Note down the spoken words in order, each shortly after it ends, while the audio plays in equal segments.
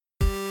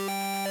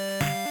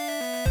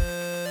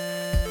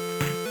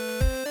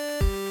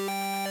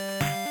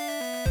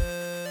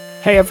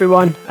Hey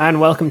everyone, and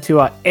welcome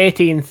to our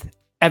 18th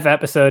ever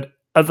episode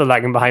of the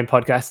Lagging Behind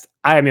podcast.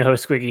 I am your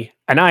host Squiggy,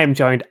 and I am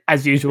joined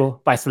as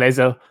usual by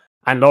Salezo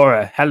and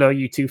Laura. Hello,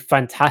 you two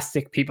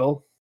fantastic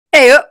people.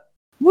 Hey up!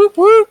 Whoop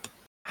whoop!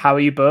 How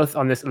are you both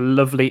on this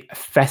lovely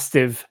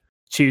festive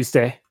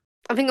Tuesday?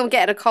 I think I'm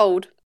getting a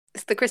cold.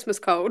 It's the Christmas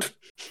cold.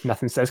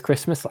 Nothing says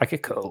Christmas like a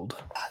cold.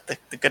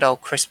 The good old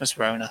Christmas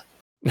Rona.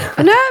 No,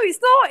 it's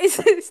not.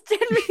 It's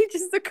generally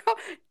just the cold.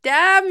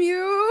 Damn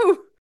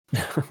you!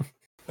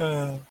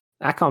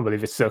 I can't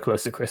believe it's so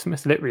close to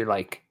Christmas.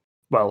 Literally,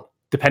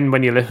 depending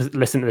when you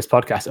listen to this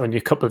podcast, only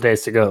a couple of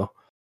days to go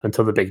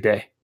until the big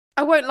day.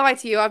 I won't lie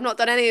to you. I've not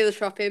done any of the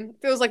shopping.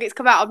 Feels like it's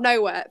come out of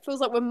nowhere. It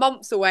feels like we're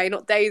months away,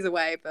 not days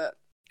away. But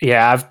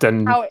Yeah, I've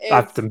done How it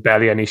is.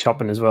 barely any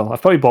shopping as well.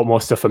 I've probably bought more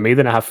stuff for me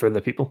than I have for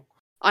other people.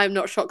 I'm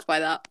not shocked by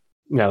that.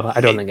 No,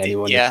 I don't think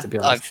anyone is, to be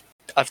honest.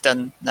 I've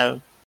done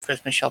no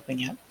Christmas shopping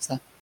yet. So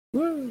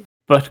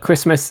But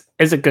Christmas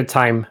is a good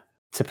time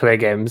to play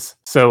games,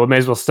 so we may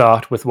as well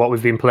start with what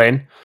we've been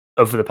playing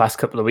over the past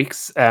couple of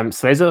weeks.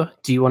 Slazo,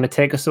 do you want to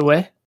take us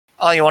away?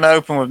 oh, you want to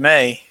open with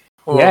me?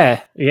 Ooh, Yeah,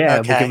 okay.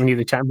 we're giving you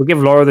the chance. We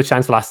give Laura the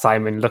chance last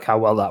time, and look how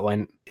well that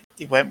went.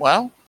 It went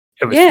well.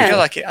 It was, Yeah.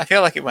 I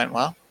feel like it went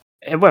well.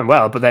 it went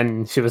well, but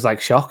then she was like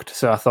shocked,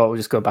 so I thought we'd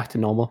just go back to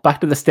normal, back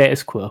to the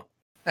status quo.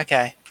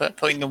 Okay,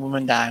 putting the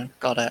woman down.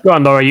 Got it. Go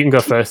on, Laura, you can go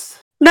first.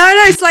 No,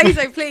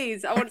 Slazo,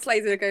 please. I want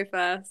Slazo to go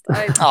first.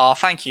 Oh,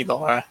 thank you,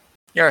 Laura.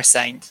 You're a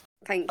saint.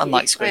 Thank you.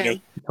 Unlike I Squiggy.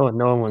 am. Oh,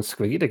 no one wants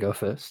Squiggy to go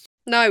first.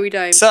 No, we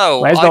don't.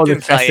 So Where's I've all the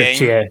been festive playing.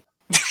 cheer?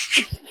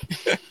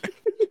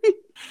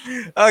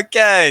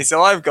 Okay,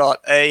 so I've got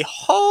a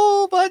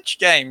whole bunch of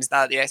games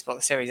now that the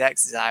Xbox Series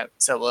X is out.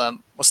 So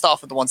we'll start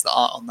off with the ones that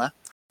aren't on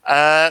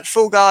there.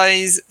 Fall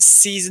Guys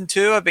Season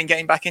 2, I've been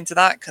getting back into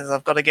that because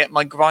I've got to get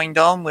my grind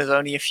on with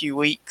only a few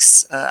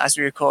weeks as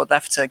we record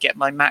left to get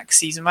my max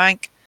season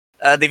rank.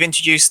 They've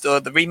introduced the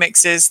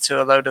remixes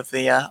to a load of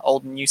the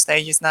old and new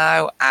stages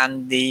now,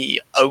 and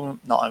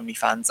not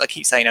OnlyFans. I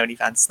keep saying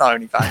OnlyFans. It's not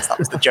OnlyFans. That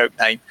was the joke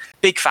name.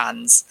 Big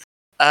Fans.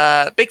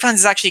 Big Fans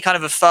is actually kind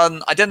of a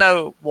fun. I don't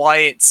know why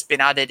it's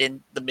been added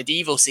in the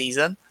medieval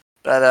season,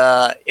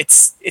 but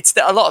it's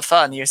a lot of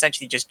fun. You're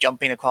essentially just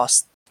jumping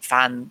across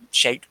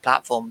fan-shaped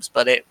platforms,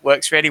 but it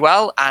works really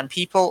well, and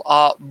people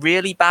are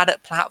really bad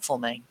at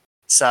platforming.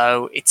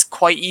 So it's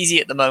quite easy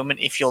at the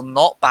moment if you're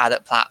not bad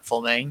at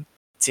platforming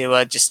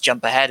to just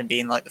jump ahead and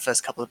being like the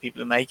first couple of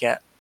people who make it.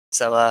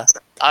 So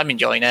I'm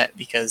enjoying it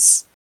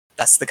because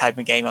that's the kind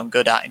of game I'm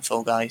good at in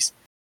Fall Guys.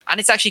 And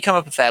it's actually come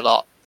up a fair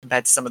lot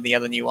compared to some of the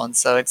other new ones,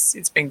 so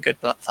it's been good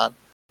but fun.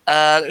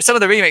 Some of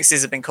the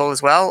remixes have been cool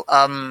as well.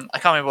 I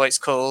can't remember what it's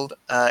called.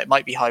 It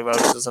might be High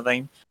Roads or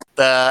something.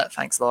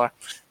 Thanks, Laura.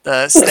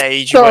 The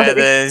stage where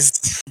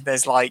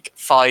there's like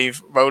a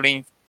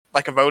rolling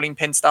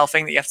pin style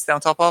thing that you have to stay on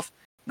top of.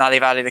 Now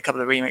they've added a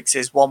couple of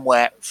remixes, one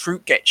where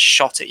fruit gets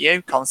shot at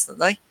you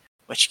constantly,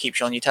 which keeps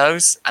you on your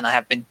toes, and I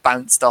have been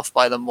bounced off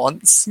by them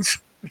once,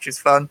 which is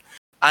fun.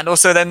 And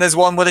also then there's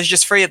one where there's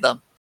just 3 of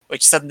them,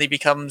 which suddenly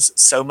becomes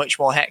so much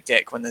more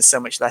hectic when there's so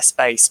much less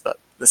space, but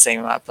the same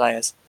amount of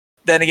players.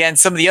 Then again,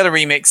 some of the other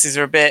remixes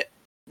are a bit,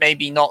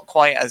 maybe not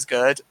quite as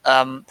good.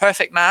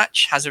 Perfect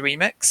Match has a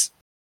remix.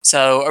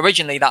 So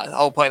originally the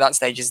whole point of that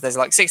stage is there's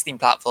like 16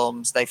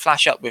 platforms, they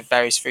flash up with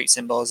various fruit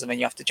symbols, and then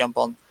you have to jump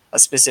on a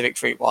specific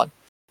fruit one.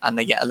 And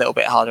they get a little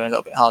bit harder and a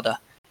little bit harder.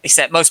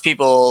 Except most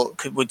people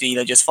would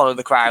either just follow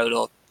the crowd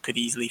or could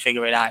easily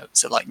figure it out.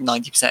 So like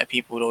 90% of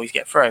people would always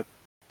get through.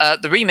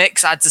 The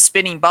remix adds a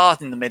spinning bar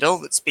in the middle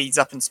that speeds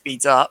up and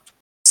speeds up.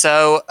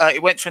 So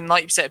it went from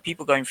 90% of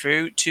people going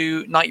through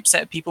to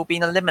 90% of people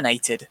being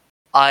eliminated.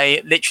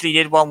 I literally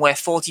did one where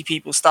 40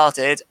 people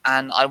started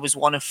and I was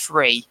one of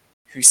 3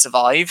 who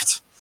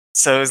survived.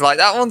 So it was like,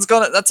 you've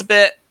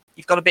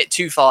gone a bit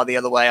too far the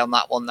other way on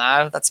that one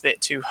now. That's a bit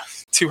too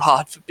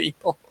hard for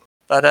people.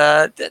 But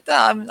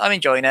I'm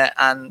enjoying it,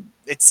 and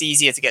it's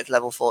easier to get to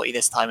level 40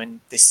 this time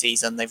in this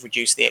season. They've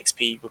reduced the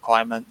XP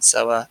requirement,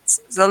 so it's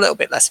a little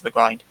bit less of a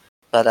grind.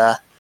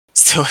 But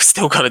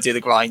still got to do the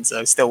grind,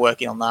 so still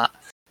working on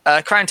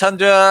that. Crown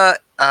Tundra,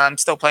 I'm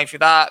still playing through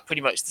that,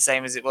 pretty much the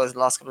same as it was the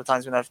last couple of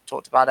times when I've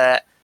talked about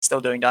it.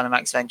 Still doing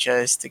Dynamax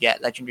Ventures to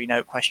get Legendary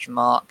Note ?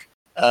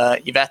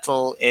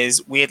 Yveltal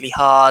is weirdly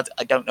hard.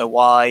 I don't know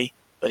why,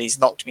 but he's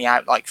knocked me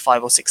out like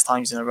 5 or 6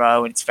 times in a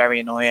row, and it's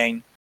very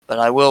annoying. But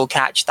I will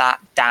catch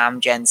that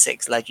damn Gen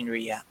 6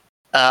 Legendary yet.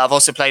 I've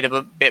also played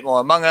a bit more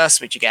Among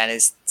Us, which again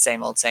is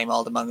same old.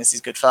 Among Us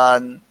is good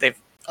fun.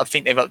 I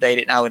think they've updated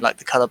it now with like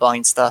the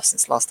colorblind stuff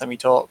since last time we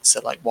talked.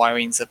 So like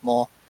wirings of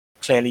more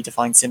clearly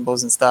defined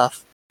symbols and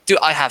stuff.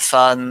 I have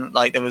fun.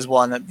 Like there was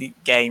one at the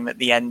game at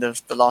the end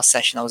of the last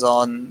session I was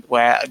on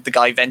where the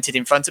guy vented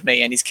in front of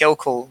me and his kill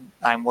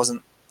cooldown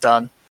wasn't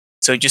done.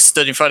 So he just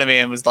stood in front of me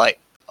and was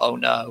like, "Oh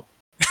no."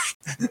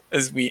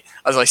 as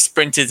I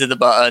sprinted to the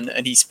button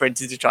and he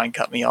sprinted to try and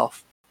cut me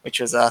off, which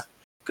was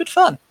good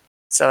fun.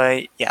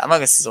 So yeah,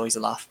 Among Us is always a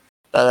laugh.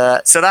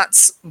 But so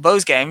that's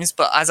those games.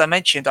 But as I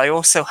mentioned, I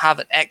also have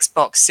an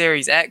Xbox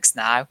Series X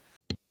now.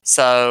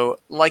 So,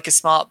 like a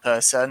smart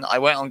person, I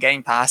went on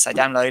Game Pass, I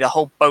downloaded a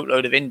whole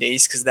boatload of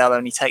indies because they'll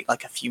only take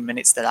like a few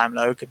minutes to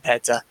download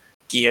compared to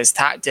Gears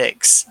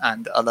Tactics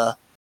and other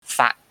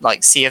fat,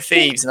 like Sea of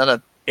Thieves and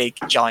other big,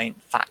 giant,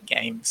 fat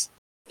games.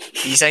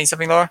 Are you saying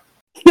something, Laura?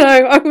 No,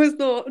 I was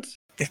not.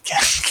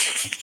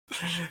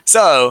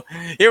 So,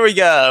 here we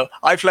go.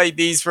 I played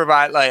these for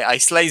about, I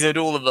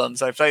slazered all of them.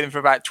 So I played them for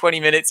about 20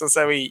 minutes or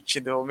so each,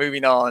 and then we're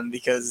moving on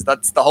because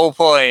that's the whole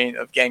point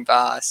of Game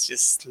Pass.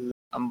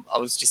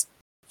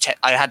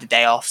 I had the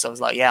day off, so I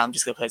was like, yeah, I'm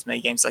just going to play as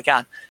many games as I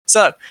can.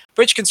 So,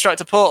 Bridge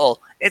Constructor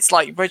Portal. It's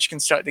like Bridge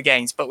Constructor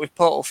games, but with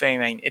Portal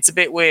theming. It's a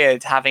bit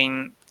weird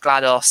having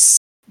GLaDOS,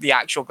 the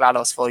actual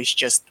GLaDOS voice,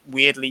 just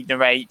weirdly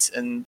narrate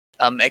and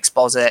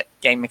exposit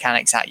game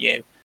mechanics at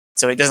you.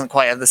 So it doesn't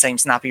quite have the same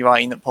snappy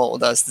writing that Portal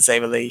does, to say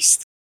the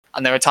least.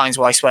 And there are times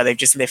where I swear they've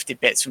just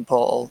lifted bits from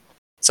Portal.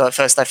 So at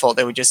first I thought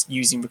they were just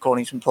using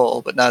recordings from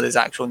Portal, but no, there's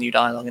actual new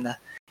dialogue in there.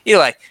 Either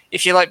way,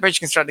 if you like Bridge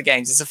Constructor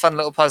games, it's a fun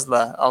little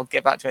puzzler. I'll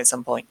get back to it at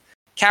some point.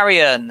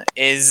 Carrion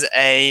is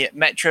a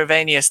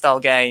Metrovania-style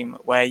game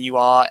where you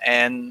are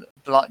in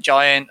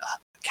giant,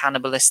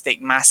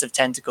 cannibalistic, massive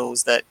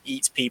tentacles that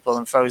eats people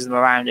and throws them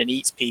around and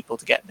eats people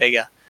to get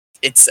bigger.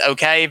 It's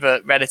okay,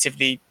 but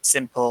relatively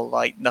simple.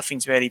 Like,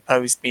 nothing's really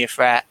posed me a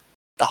threat.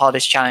 The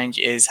hardest challenge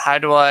is, how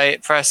do I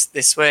press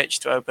this switch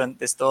to open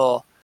this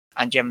door?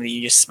 And generally,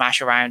 you just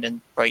smash around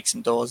and break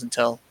some doors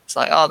until it's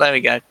like, oh, there we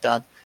go,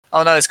 done.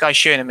 Oh no, this guy's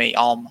shooting at me.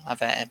 I've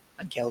hit him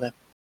and killed him.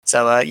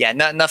 So yeah,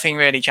 nothing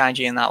really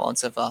challenging in that one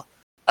so far.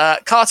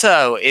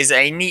 Kato is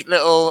a neat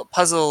little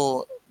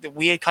puzzle,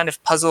 weird kind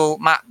of puzzle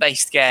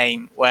map-based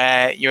game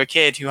where you're a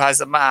kid who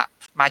has a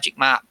magic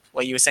map,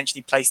 where you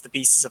essentially place the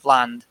pieces of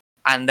land,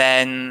 and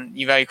then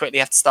you very quickly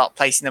have to start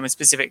placing them in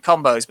specific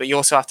combos, but you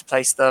also have to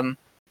place them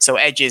so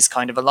edges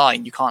kind of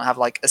align. You can't have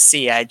like a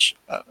sea edge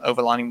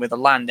overlining with a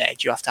land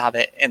edge. You have to have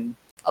it in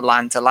a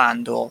land to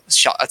land or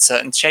a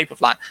certain shape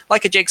of land,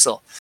 like a jigsaw.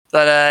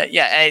 But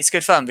yeah, it's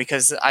good fun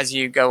because as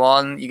you go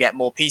on, you get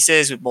more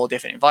pieces with more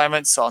different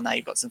environments. So now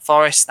you've got some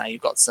forests, now you've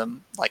got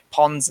some like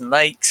ponds and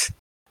lakes,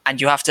 and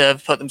you have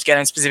to put them together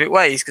in specific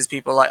ways because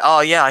people are like,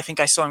 oh yeah, I think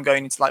I saw him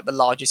going into like the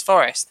largest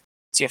forest.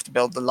 So you have to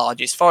build the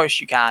largest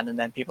forest you can, and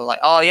then people are like,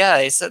 oh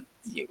yeah,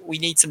 we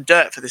need some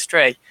dirt for this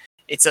tree.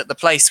 It's at the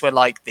place where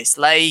like this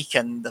lake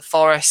and the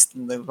forest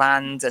and the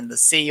land and the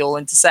sea all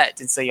intersect,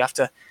 and so you have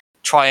to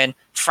try and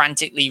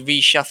frantically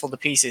reshuffle the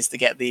pieces to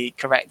get the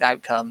correct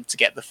outcome to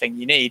get the thing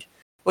you need,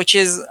 which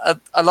is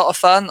a lot of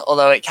fun,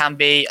 although it can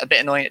be a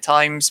bit annoying at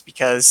times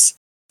because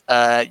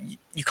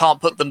you can't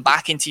put them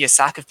back into your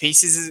sack of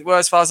pieces, as it were,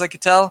 as far as I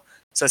could tell.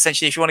 So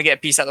essentially, if you want to get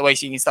a piece out of the way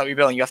so you can start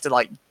rebuilding, you have to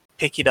like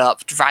pick it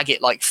up, drag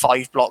it like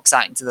 5 blocks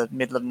out into the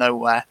middle of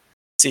nowhere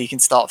so you can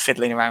start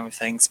fiddling around with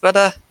things.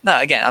 But no,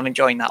 again, I'm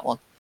enjoying that one.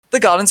 The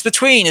Gardens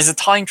Between is a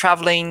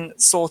time-traveling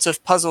sort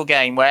of puzzle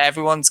game where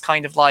everyone's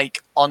kind of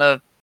like on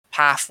a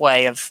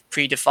pathway of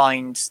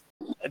predefined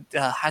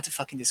how to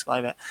fucking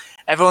describe it.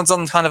 Everyone's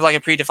on kind of like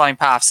a predefined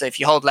path, so if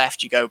you hold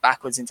left you go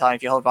backwards in time,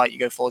 if you hold right you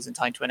go forwards in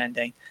time to an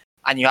ending,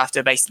 and you have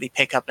to basically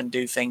pick up and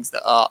do things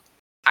that are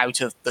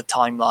out of the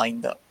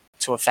timeline that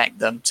to affect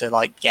them to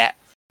like get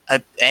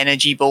an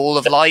energy ball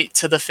of light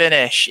to the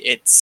finish.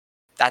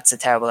 That's a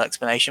terrible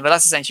explanation, but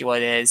that's essentially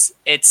what it is.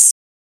 It's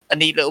a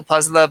neat little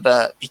puzzler,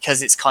 but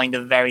because it's kind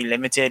of very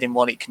limited in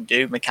what it can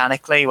do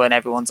mechanically when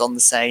everyone's on the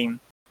same,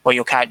 well,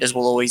 your characters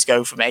will always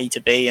go from A to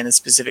B in a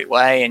specific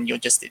way, and you're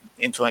just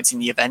influencing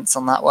the events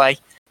on that way.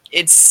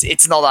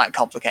 It's not that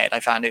complicated. I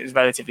found it was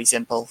relatively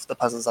simple, the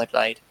puzzles I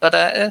played. But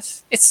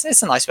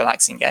it's a nice,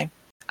 relaxing game.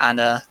 And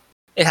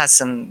it has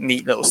some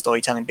neat little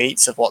storytelling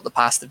beats of what the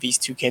past of these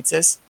two kids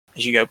is,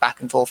 as you go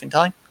back and forth in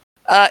time.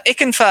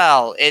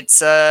 Ikenfell,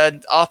 it's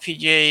an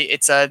RPG,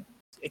 it's a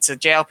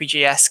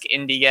JRPG-esque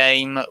indie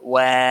game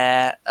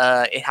where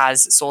it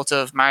has sort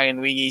of Mario &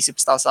 Luigi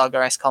Superstar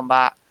Saga-esque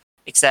combat,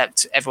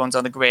 except everyone's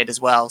on a grid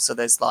as well, so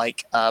there's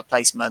like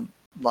placement,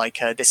 like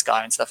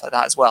Disgaea and stuff like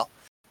that as well.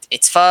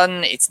 It's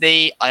fun, it's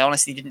neat. I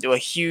honestly didn't do a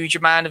huge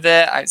amount of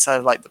it outside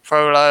of like the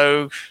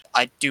prologue.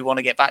 I do want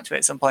to get back to it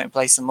at some point and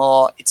play some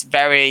more. It's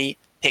very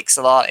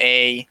pixel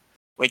arty,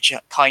 which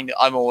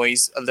I'm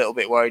always a little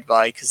bit worried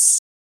by because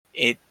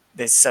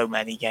there's so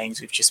many games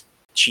with just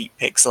cheap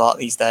pixel art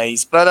these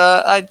days.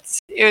 But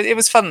it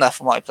was fun enough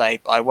from what I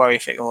played, but I worry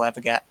if it will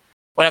ever get...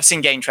 When I've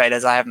seen game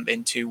trailers, I haven't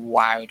been too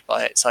wowed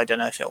by it, so I don't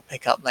know if it'll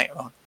pick up later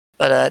on.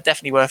 But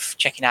definitely worth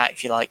checking out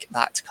if you like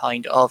that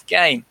kind of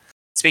game.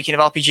 Speaking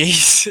of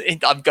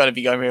RPGs, I'm going to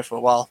be going here for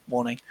a while,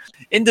 warning.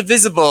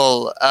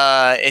 Indivisible,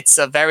 it's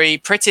a very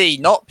pretty,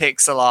 not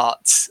pixel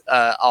art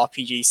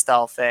RPG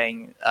style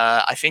thing.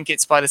 I think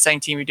it's by the same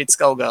team who did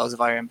Skullgirls,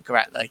 if I remember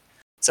correctly.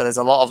 So there's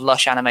a lot of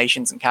lush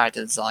animations and character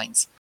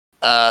designs.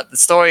 The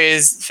story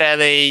is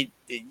fairly...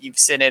 You've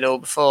seen it all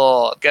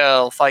before. A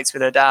girl fights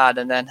with her dad,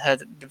 and then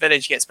the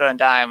village gets burned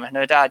down, and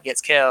her dad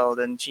gets killed,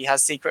 and she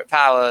has secret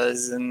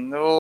powers, and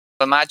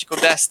a magical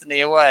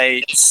destiny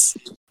awaits.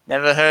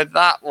 Never heard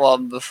that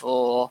one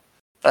before.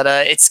 But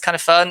it's kind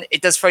of fun.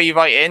 It does throw you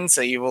right in,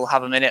 so you will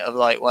have a minute of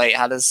like, wait,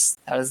 how does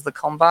the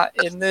combat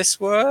in this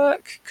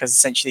work? Because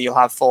essentially you'll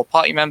have 4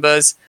 party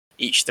members,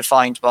 each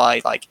defined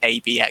by like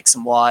A, B, X,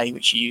 and Y,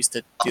 which you use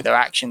to do their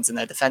actions and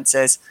their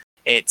defenses.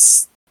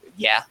 It's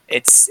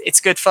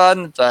good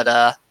fun,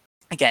 but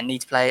again,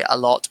 need to play a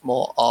lot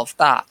more of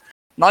that.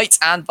 Knights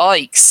and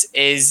Bikes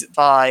is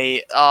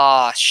by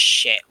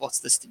what's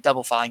this?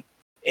 Double Fine.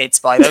 It's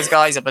by those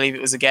guys. I believe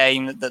it was a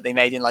game that they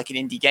made in like an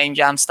indie game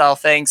jam style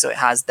thing. So it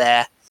has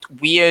their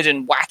weird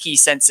and wacky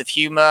sense of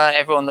humor.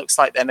 Everyone looks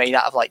like they're made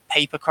out of like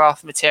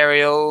papercraft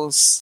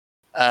materials.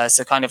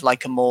 So kind of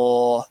like a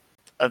more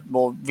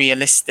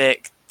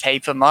realistic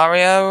Paper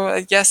Mario,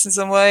 I guess, in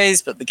some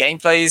ways. But the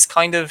gameplay is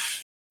kind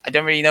of, I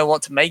don't really know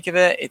what to make of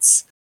it.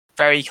 It's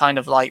very kind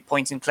of like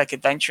point and click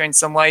adventure in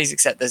some ways,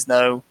 except there's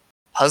no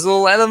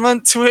puzzle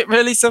element to it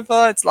really so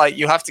far. It's like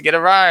you have to get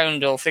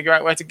around or figure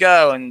out where to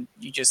go, and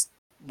you just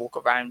walk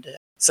around it.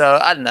 So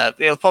I don't know,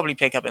 it'll probably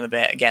pick up in a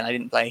bit. Again, I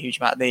didn't play a huge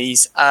amount of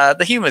these.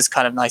 The humor's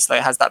kind of nice, though.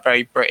 It has that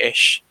very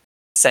British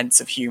sense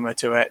of humor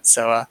to it,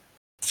 so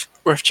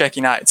worth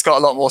checking out. It's got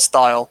a lot more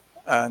style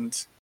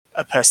and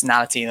a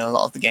personality than a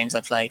lot of the games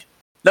I've played.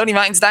 Lonely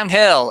Mountains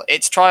Downhill.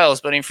 It's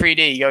Trials, but in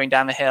 3D, going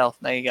down the hill.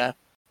 There you go.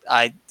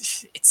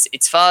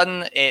 It's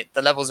fun.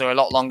 The levels are a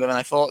lot longer than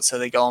I thought, so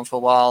they go on for a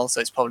while.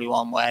 So it's probably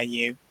one where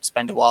you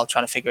spend a while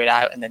trying to figure it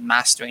out and then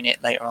mastering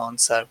it later on.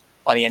 So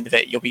by the end of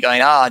it, you'll be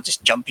going,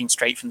 just jumping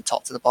straight from the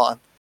top to the bottom.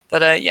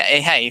 But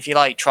hey, if you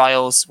like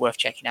Trials, worth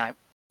checking out.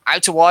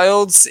 Outer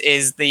Wilds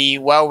is the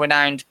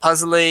well-renowned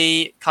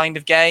puzzly kind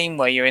of game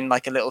where you're in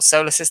like a little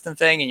solar system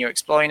thing and you're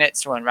exploring it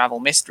to unravel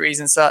mysteries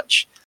and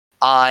such.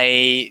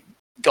 I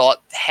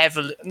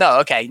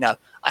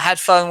had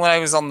fun when I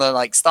was on the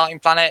like starting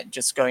planet,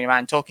 just going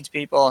around talking to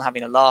people and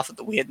having a laugh at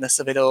the weirdness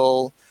of it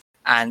all,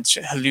 and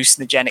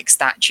hallucinogenic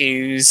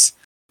statues,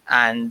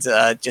 and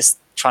just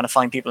trying to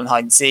find people in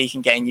hide and seek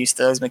and getting used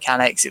to those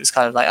mechanics. It was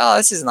kind of like,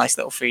 this is a nice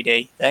little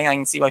 3D thing. I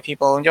can see why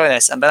people enjoy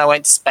this. And then I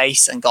went to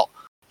space and got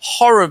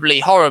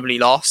horribly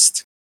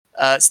lost.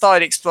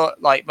 Started explore,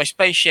 like my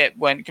spaceship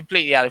went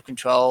completely out of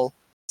control.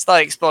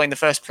 Started exploring the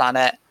first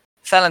planet,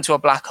 fell into a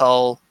black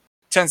hole.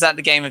 Turns out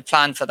the game had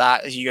planned for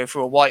that as you go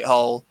through a white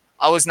hole.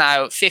 I was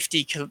now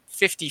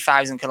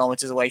 50,000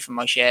 kilometers away from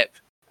my ship.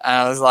 And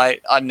I was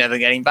like, I'm never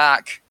getting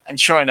back. And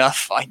sure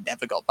enough, I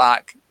never got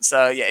back.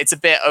 So yeah, it's a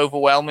bit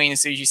overwhelming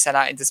as soon as you set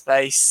out into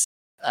space.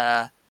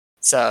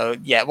 So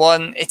yeah,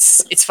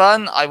 it's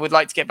fun. I would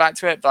like to get back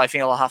to it, but I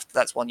think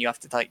that's one you have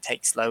to like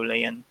take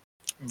slowly and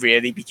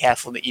really be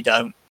careful that you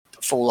don't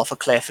fall off a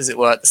cliff, as it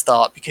were, at the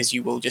start, because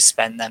you will just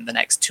spend then the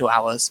next 2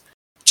 hours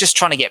just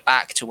trying to get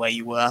back to where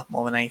you were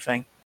more than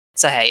anything.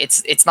 So hey,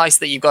 it's nice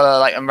that you've got to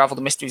like unravel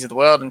the mysteries of the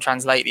world and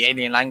translate the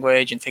alien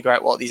language and figure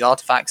out what these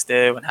artifacts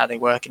do and how they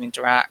work and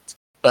interact.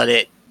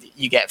 But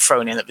you get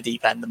thrown in at the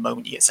deep end the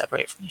moment you get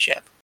separated from your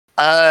ship.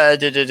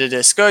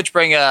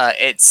 Scourgebringer.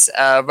 It's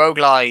a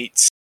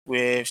roguelite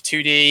with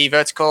 2D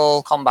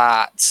vertical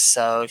combat.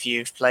 So if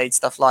you've played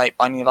stuff like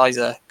Binding of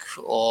Isaac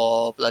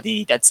or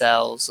bloody Dead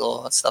Cells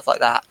or stuff like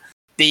that,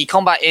 the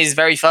combat is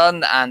very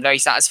fun and very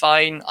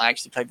satisfying. I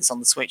actually played this on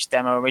the Switch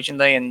demo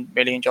originally and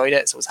really enjoyed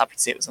it, so I was happy to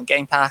see it was on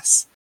Game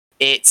Pass.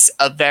 It's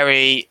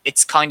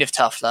kind of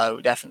tough though,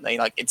 definitely.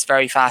 Like, it's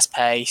very fast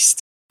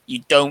paced.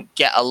 You don't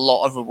get a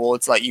lot of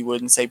rewards like you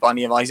would in, say,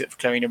 Binding of Isaac for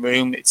clearing a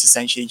room. It's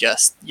essentially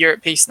just, you're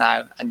at peace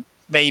now, and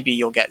maybe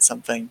you'll get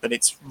something, but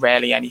it's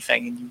rarely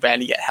anything, and you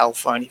rarely get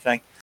health or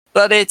anything.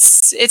 But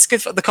it's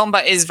good. The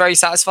combat is very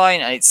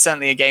satisfying, and it's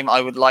certainly a game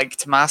I would like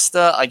to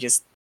master. I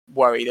just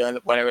worry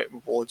whether it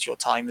rewards your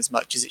time as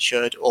much as it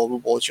should, or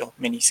rewards your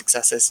mini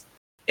successes.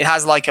 It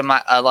has like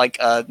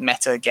a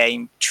meta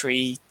game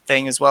tree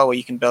thing as well, where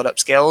you can build up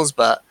skills,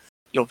 but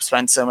you'll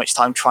spend so much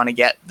time trying to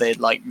get the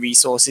like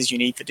resources you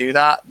need to do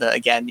that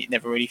again, it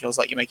never really feels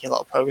like you're making a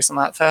lot of progress on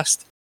that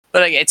first.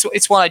 But again,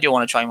 it's one I do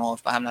want to try more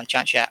of, but I haven't had a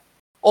chance yet.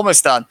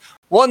 Almost done.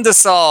 Wonder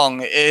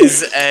Song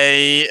is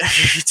a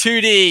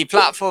 2D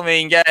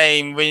platforming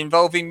game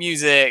involving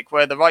music,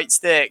 where the right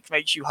stick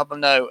makes you hum a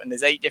note, and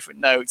there's 8 different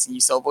notes, and you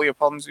solve all your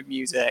problems with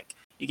music.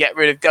 You get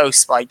rid of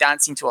ghosts by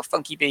dancing to a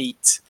funky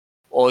beat,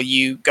 or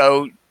you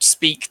go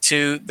speak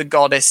to the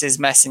goddess's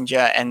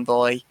messenger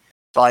envoy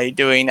by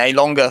doing a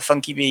longer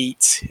funky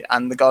beat,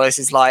 and the goddess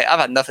is like,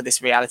 I've had enough of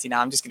this reality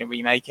now, I'm just going to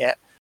remake it.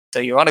 So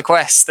you're on a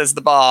quest as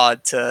the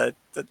bard to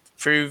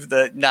prove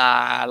that,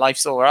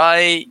 life's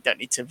alright, don't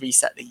need to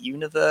reset the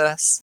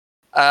universe.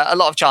 A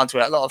lot of charm to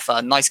it, a lot of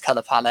fun, nice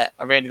colour palette,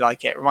 I really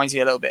like it. Reminds me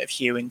a little bit of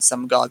Hue in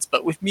some regards,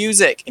 but with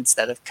music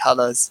instead of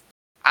colours.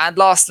 And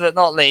last but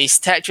not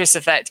least, Tetris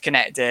Effect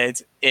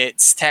Connected.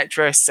 It's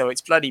Tetris, so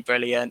it's bloody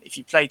brilliant. If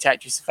you play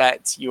Tetris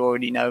Effect, you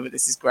already know that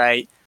this is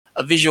great.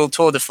 A visual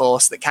tour de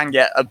force that can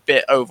get a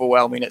bit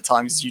overwhelming at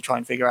times as you try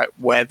and figure out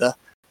where the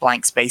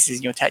blank spaces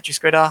in your Tetris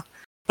grid are.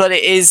 But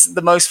it is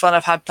the most fun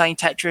I've had playing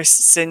Tetris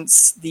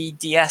since the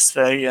DS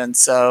version,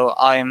 so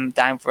I'm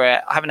down for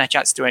it. I haven't had a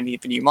chance to do any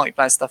of the new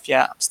multiplayer stuff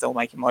yet. I'm still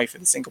making my way for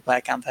the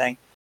single-player campaign.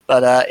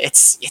 But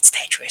it's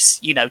Tetris.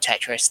 You know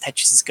Tetris.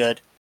 Tetris is good.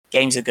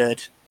 Games are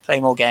good. Play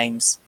more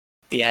games.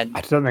 the end.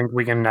 I don't think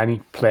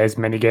Wigan play as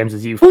many games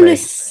as you've played.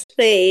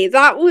 Honestly,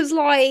 that was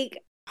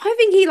like, I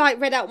think he like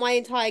read out my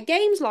entire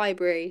games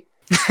library.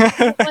 Like,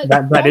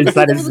 That is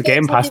all the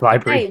Game games I Pass did with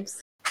library.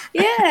 games.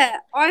 Yeah,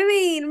 I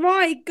mean,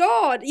 my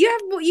God,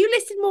 you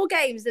listed more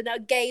games than are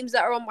games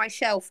that are on my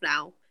shelf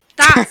now.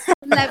 That's the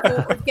level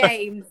of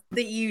games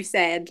that you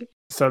said.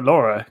 So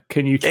Laura,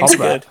 can you Games top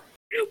are that? good.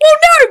 Well,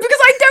 no, because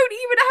I don't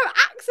even have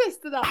access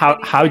to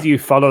that. How do you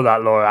follow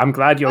that, Laura? I'm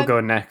glad you're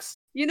going next.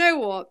 You know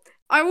what?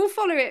 I will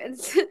follow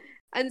it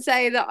and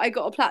say that I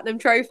got a platinum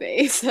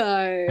trophy,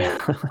 so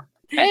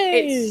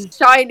it's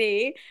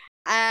shiny.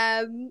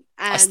 And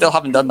I still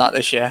haven't done that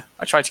this year.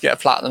 I try to get a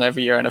platinum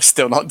every year and I've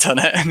still not done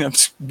it, and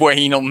it's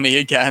weighing on me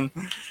again.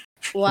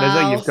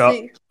 Wow, you've got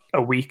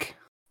a week.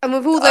 And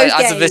with all those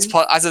as games, of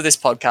this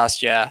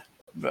podcast, yeah.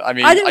 But, I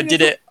mean, I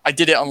did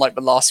it on like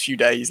the last few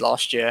days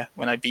last year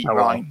when I beat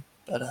Ryan.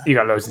 But, you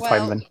got loads of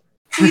time then.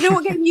 You know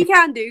what game you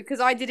can do? Because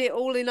I did it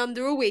all in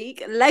under a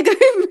week. Lego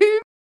Movie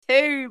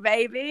 2,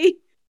 baby.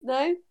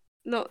 No?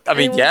 Not. I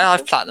mean, yeah,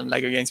 I've platinum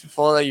Lego games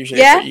before. They're usually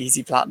Yeah? pretty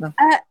easy platinum.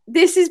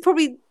 This is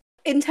probably,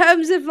 in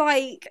terms of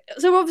like,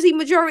 so obviously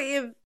majority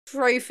of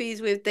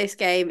trophies with this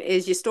game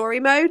is your story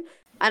mode.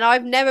 And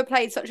I've never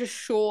played such a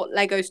short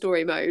Lego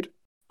story mode.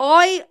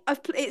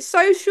 It's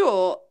so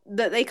short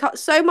that they cut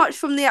so much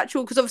from the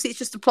actual, because obviously it's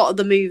just the plot of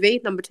the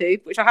movie, number 2,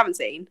 which I haven't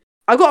seen.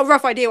 I've got a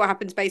rough idea what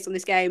happens based on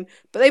this game,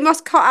 but they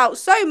must cut out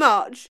so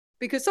much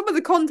because some of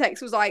the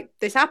context was like,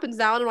 this happens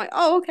now, and I'm like,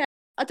 oh, okay.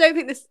 I don't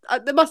think this,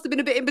 there must have been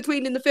a bit in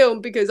between in the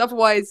film because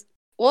otherwise,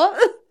 what?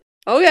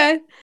 Okay.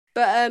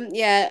 But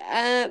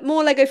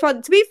more Lego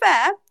fun. To be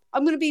fair,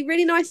 I'm going to be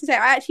really nice and say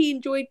I actually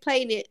enjoyed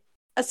playing it,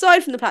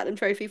 aside from the Platinum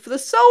Trophy, for the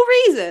sole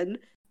reason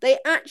they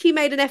actually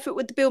made an effort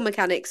with the build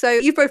mechanics. So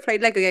you've both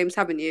played Lego games,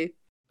 haven't you?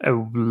 A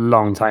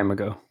long time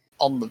ago.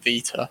 On the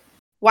Vita.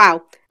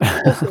 Wow.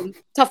 Awesome.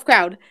 Tough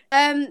crowd.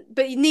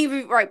 But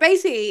neither, right,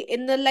 basically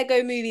in the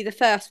Lego movie, the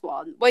first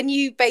one, when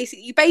you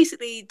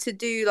basically to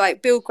do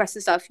like build quests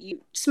and stuff, you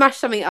smash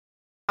something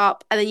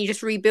up and then you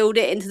just rebuild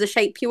it into the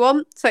shape you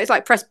want. So it's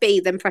like press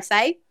B, then press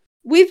A.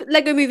 With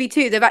Lego Movie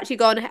 2, they've actually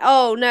gone,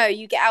 oh no,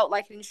 you get out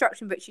like an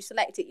instruction book, you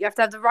select it. You have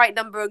to have the right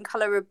number and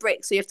colour of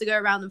bricks, so you have to go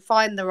around and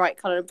find the right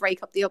colour and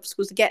break up the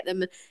obstacles to get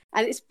them.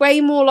 And it's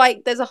way more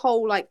like, there's a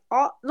whole like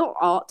art, not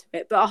art to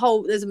it, but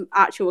there's an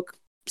actual,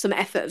 some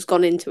effort has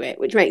gone into it,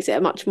 which makes it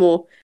a much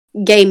more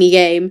gamey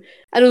game.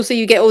 And also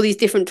you get all these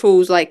different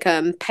tools like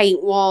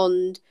paint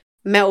wand,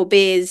 metal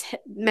beard,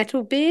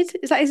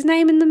 is that his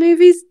name in the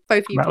movies?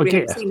 Both of you probably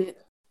haven't seen it.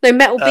 No,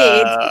 Metal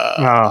Beard.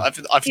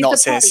 I've not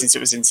seen it since it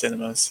was in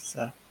cinemas.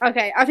 So.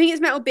 Okay, I think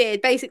it's Metal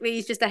Beard. Basically,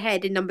 he's just a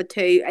head in number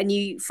 2, and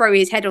you throw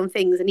his head on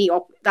things, and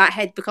that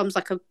head becomes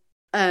like a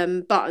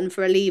button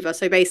for a lever.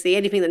 So basically,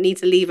 anything that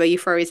needs a lever, you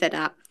throw his head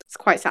at. It's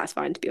quite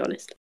satisfying, to be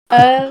honest.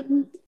 What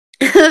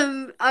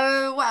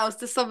else?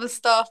 There's some other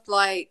stuff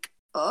like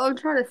I'm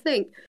trying to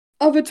think.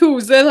 Other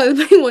tools, they're like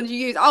the main ones you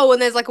use. Oh,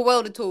 and there's like a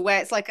welder tool where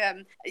it's like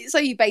so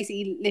you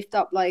basically lift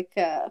up like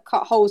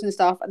cut holes and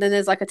stuff, and then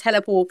there's like a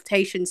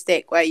teleportation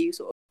stick where you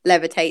sort of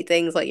levitate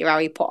things like your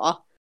Harry Potter.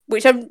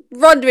 Which I'm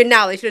wondering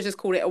now they should have just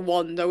called it a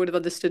wand. I would have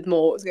understood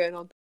more what was going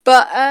on.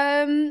 But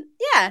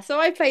yeah, so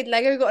I played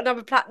Lego, got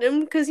another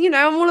platinum because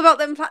I'm all about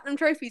them platinum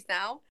trophies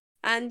now.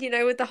 And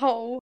with the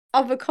whole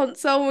other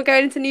console, we're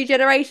going into new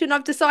generation.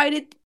 I've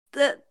decided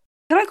that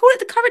can I call it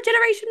the current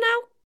generation now?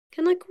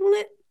 Can I call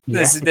it?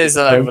 There's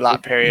an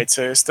overlap period,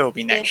 so it'll still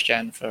be next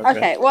gen for a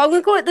okay, well, I'm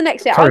going to call it the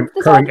next gen.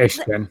 Current-ish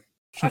then.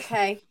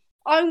 Okay.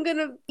 I'm going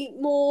to be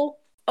more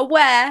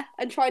aware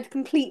and try to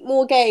complete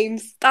more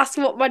games. That's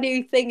what my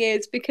new thing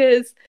is,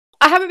 because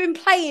I haven't been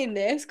playing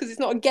this, because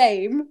it's not a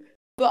game,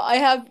 but I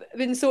have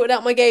been sorting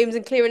out my games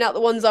and clearing out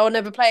the ones I will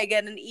never play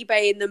again and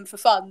eBaying them for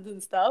funds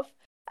and stuff.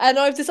 And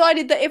I've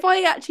decided that if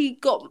I actually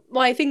got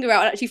my finger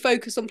out and actually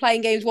focused on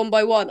playing games one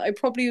by one, I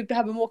probably would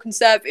have a more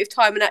conservative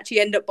time and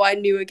actually end up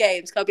buying newer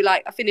games. Because I'll be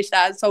like, I finished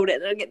that and sold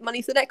it and I get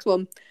money for the next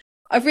one.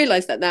 I've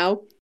realised that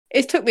now.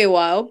 It took me a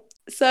while.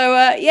 So,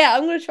 yeah,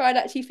 I'm going to try and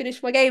actually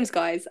finish my games,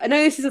 guys. I know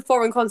this is a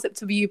foreign concept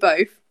to you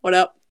both. What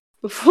up?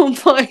 Before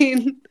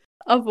buying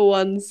other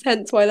ones.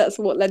 Hence why that's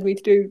what led me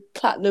to do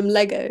Platinum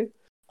Lego.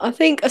 I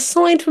think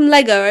aside from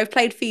Lego, I've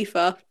played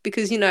FIFA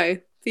because,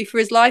 FIFA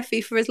is life,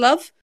 FIFA is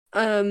love.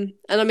 And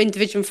I'm in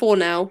Division 4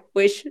 now,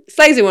 which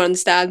Slazy won't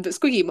understand, but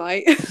Squiggy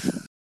might.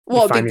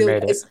 What a big deal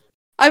it is.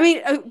 I mean,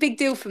 a big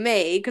deal for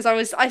me, because I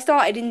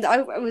ended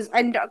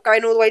up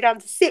going all the way down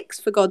to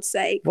 6, for God's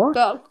sake. What?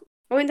 But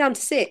I went down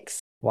to 6.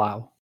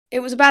 Wow.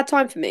 It was a bad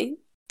time for me.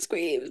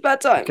 Squiggy, it was a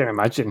bad time. I can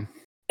imagine.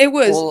 It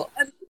was.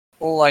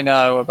 All I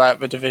know about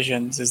the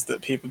divisions is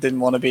that people didn't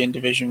want to be in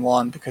Division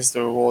 1 because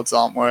the rewards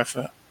aren't worth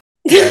it.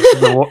 Yeah,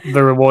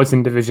 the rewards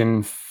in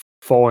Division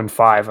 4 and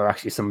 5 are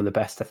actually some of the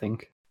best, I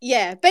think.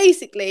 Yeah,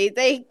 basically,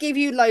 they give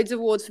you loads of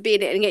awards for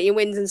being it and getting your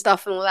wins and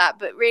stuff and all that.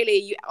 But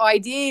really,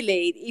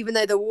 ideally, even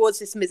though the award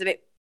system is a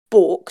bit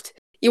balked,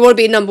 you want to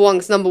be number 1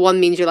 because number 1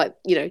 means you're like,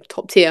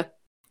 top tier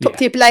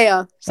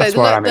player. So that's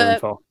what I'm aiming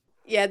for.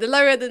 Yeah, the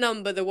lower the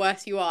number, the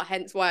worse you are.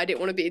 Hence why I didn't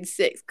want to be in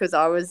 6 because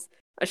I was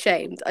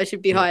ashamed. I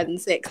should be Yeah. higher than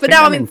 6. I But think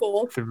now I'm in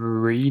 4.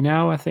 3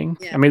 now, I think.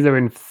 Yeah. I'm either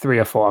in 3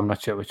 or 4. I'm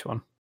not sure which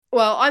one.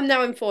 Well, I'm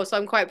now in 4, so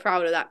I'm quite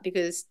proud of that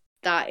because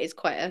that is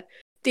quite a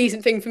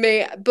decent thing for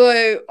me.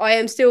 But I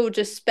am still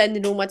just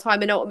spending all my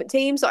time in Ultimate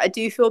Team, so I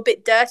do feel a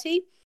bit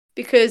dirty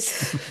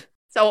because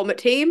it's Ultimate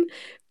Team.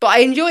 But I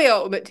enjoy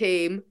Ultimate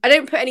Team. I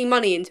don't put any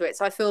money into it,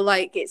 so I feel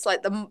like it's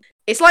like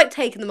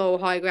taking the moral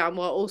high ground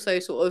while also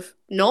sort of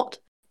not.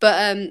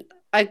 But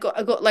I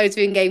got loads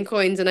of in-game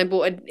coins, and I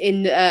bought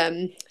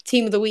in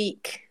Team of the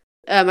Week.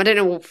 I don't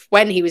know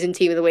when he was in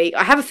Team of the Week.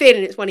 I have a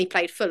feeling it's when he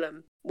played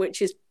Fulham,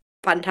 which is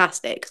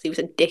fantastic because he was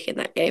a dick in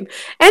that game.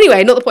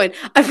 Anyway, not the point.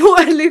 I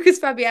bought a Lucas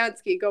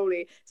Fabianski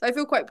goalie, so I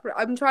feel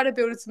I'm trying to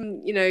build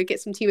some,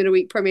 get some Team of the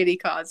Week Premier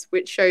League cards,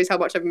 which shows how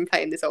much I've been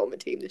playing this Ultimate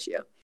Team this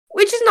year.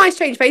 Which is a nice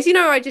change pace.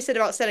 I just said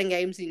about selling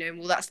games,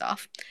 all that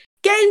stuff.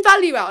 Getting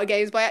value out of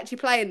games by actually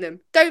playing them.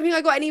 Don't think I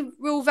got any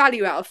real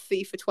value out of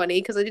FIFA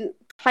 20 because I didn't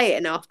play it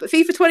enough. But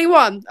FIFA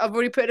 21, I've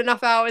already put in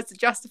enough hours to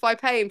justify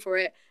paying for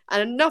it,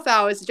 and enough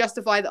hours to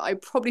justify that I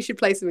probably should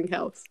play something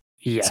else.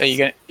 Yes. So are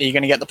you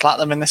gonna get the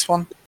platinum in this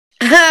one?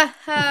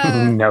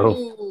 No.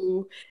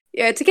 Ooh.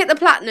 Yeah, to get the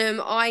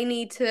platinum, I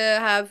need to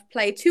have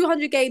played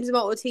 200 games of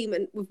multiple team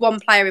and with one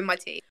player in my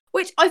team,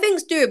 which I think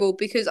is doable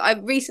because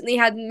I've recently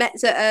had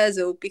Metza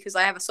Ozil because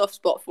I have a soft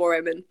spot for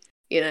him, and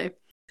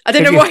I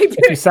don't know why. If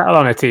you settle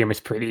on a team,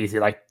 it's pretty easy.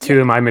 Like 2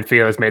 of my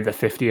midfielders made the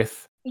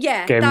 50th.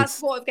 Yeah, games.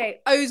 that's what I've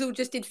got. Ozil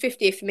just did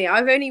 50th for me.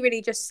 I've only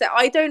really just set.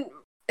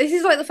 This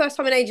is like the first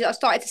time in ages I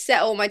started to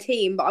settle my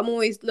team, but I'm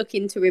always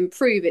looking to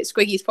improve it.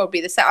 Squiggy's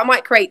probably the set. I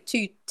might create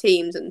 2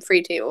 teams and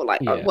 3 teams, or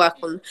work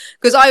on,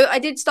 because I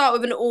did start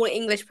with an all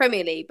English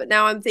Premier League, but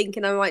now I'm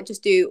thinking I might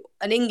just do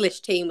an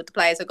English team with the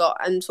players I got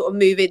and sort of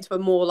move into a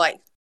more like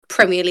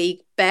Premier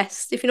League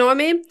best, if you know what I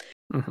mean.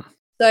 Mm-hmm.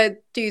 So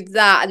do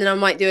that, and then I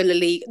might do a La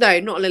Liga. No,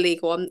 not a La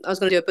Liga one. I was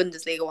going to do a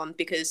Bundesliga one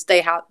because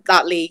they have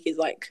that league is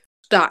like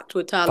stacked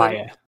with talent.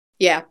 Fire.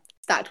 Yeah,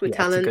 stacked with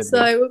talent.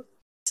 So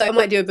I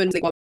might do a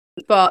Bundesliga one.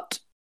 But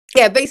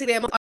yeah, basically,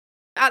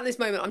 at this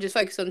moment, I'm just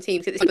focused on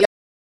teams. It's like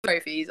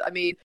trophies. I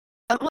mean,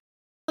 are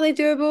they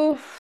doable?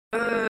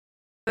 I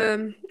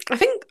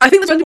think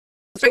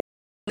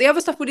the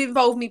other stuff would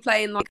involve me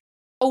playing like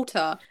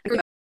Alter.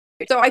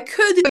 So I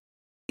could do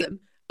them.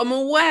 I'm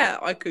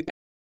aware I could do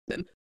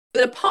them,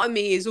 but a part of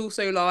me is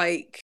also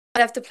like I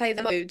have to play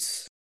the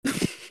modes,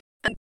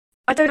 and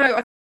I don't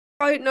know.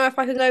 I don't know if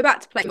I can go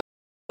back to play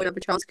another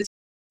chance because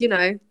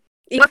even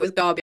if it was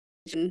garbage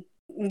and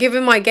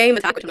given my game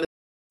attack, which I'm going to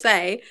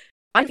say,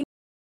 I think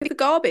it's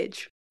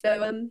garbage. So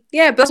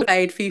but that's why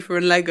I played FIFA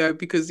and Lego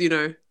because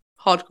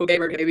hardcore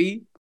gamer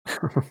baby.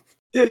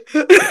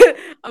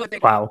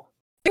 Wow.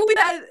 It will be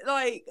that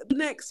like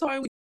next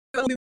time we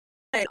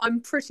play,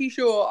 I'm pretty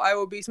sure I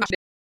will be smashing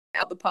it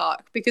out the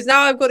park because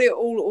now I've got it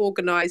all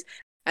organised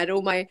and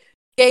all my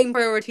game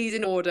priorities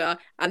in order,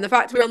 and the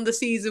fact we're on the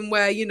season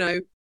where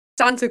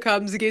Santa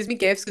comes and gives me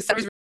gifts because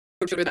Sarah's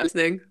real children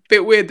listening.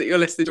 Bit weird that you're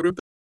listening, children,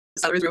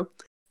 but Sarah's real.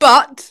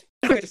 But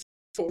I just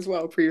thought as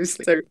well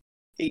previously. So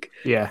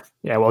yeah,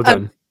 well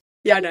done.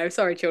 Yeah, I know.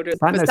 Sorry, children.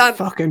 Santa's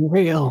fucking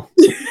real.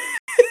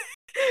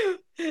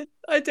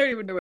 I don't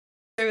even know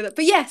where with that.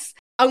 But yes,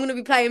 I'm going to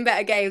be playing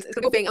better games. It's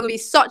going to be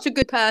such a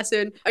good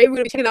person. I'm going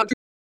to be checking out.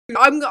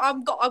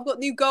 I've got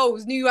new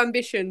goals, new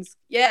ambitions.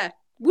 Yeah,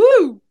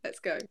 woo! Let's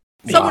go.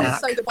 Someone is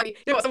so funny.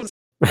 Someone's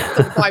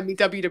find me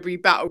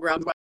WWE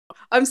Battlegrounds.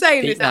 I'm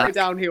saying this now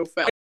downhill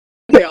for.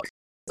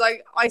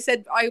 Like I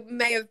said, I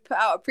may have put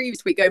out a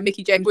previous week going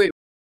Mickey James Woo.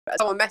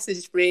 Someone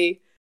messaged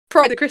me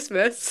prior to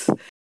Christmas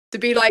to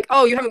be like,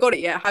 "Oh, you haven't got it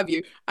yet, have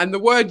you?" And the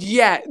word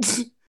 "yet"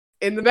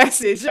 in the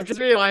message, I've just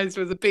realised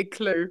was a big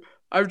clue.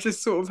 I've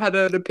just sort of had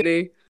an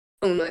epiphany.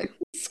 Oh no,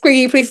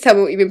 Squiggy, please tell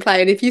me what you've been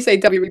playing. If you say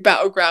WWE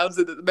Battlegrounds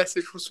and that the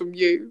message was from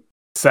you.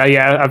 So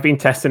yeah, I've been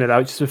testing it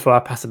out just before I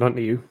pass it on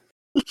to you.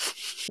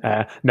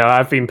 No,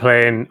 I've been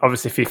playing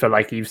obviously FIFA,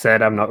 like you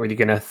said. I'm not really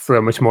going to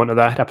throw much more into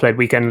that. I played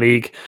Weekend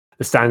League.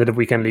 The standard of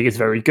Weekend League is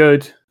very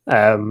good.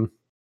 I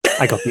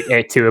got the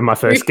 8-2 in my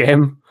first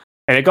game,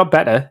 and it got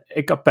better.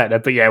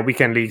 But yeah,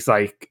 Weekend League's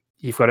like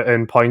you've got to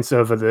earn points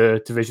over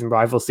the division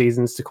rival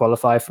seasons to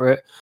qualify for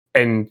it.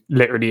 And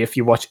literally, if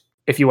you watch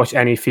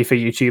any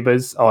FIFA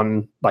YouTubers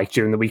on like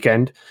during the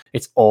weekend,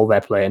 it's all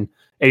they're playing,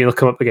 and you'll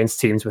come up against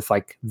teams with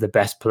like the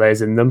best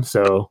players in them.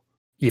 So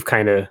you've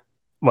kind of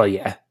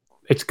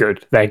it's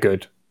good. They're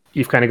good.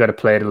 You've kind of got to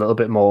play it a little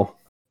bit more.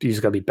 You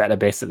just got to be better,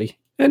 basically.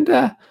 And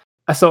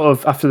I sort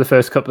of, after the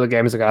first couple of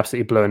games, I got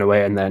absolutely blown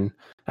away, and then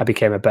I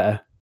became a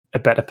better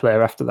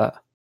player after that.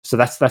 So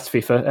that's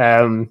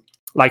FIFA.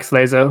 Like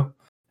Slazo,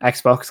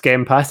 Xbox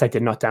Game Pass, I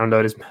did not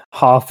download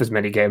half as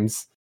many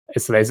games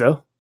as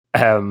Slazo.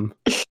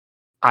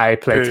 I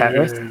play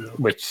Tetris,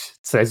 which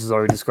Slazo's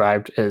already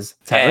described as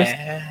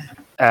Tetris.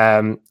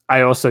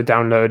 I also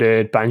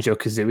downloaded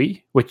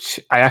Banjo-Kazooie, which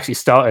I actually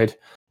started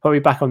probably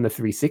back on the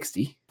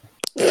 360.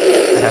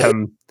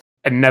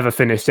 And never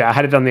finished it. I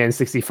had it on the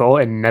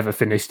N64 and never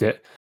finished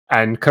it.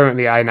 And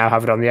currently I now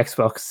have it on the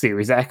Xbox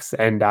Series X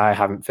and I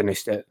haven't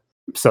finished it.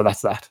 So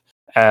that's that.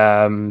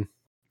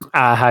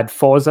 I had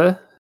Forza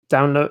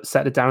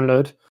set to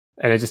download,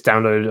 and I just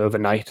downloaded it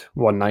overnight,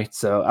 one night.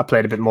 So I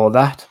played a bit more of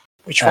that.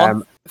 Which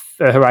one?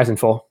 Horizon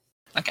 4.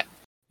 Okay.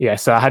 Yeah,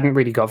 so I hadn't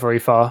really got very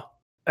far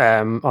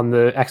on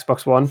the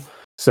Xbox One,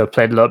 so I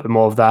played a little bit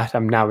more of that.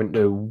 I'm now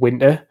into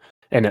Winter,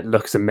 and it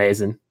looks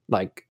amazing.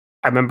 Like,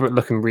 I remember it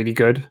looking really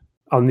good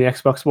on the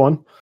Xbox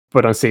One,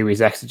 but on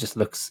Series X it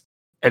looks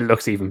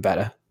even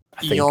better.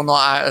 I think. You're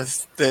not out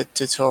of the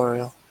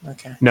tutorial.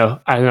 Okay. No,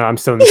 I know I'm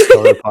still in the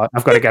tutorial part.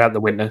 I've got to get out the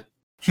Winter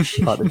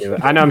part to do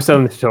it. I know I'm still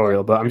in the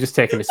tutorial, but I'm just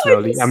taking it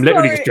slowly. I'm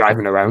literally just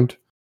driving around.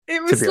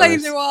 It was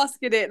Slazer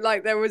asking it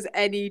like there was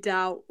any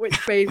doubt,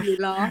 which made me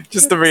laugh.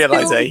 Just the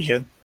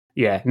realization.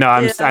 Yeah, no,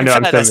 I know.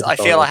 I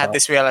feel I had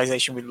this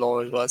realization with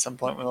Laura as well at some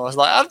point when I was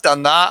like, I've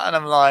done that, and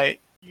I'm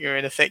like, you're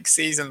in a fixed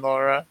season,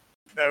 Laura.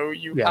 No,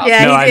 you haven't.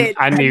 Yeah, no, he did.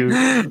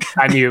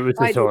 I knew it was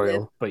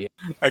tutorial, but yeah.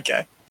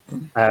 Okay.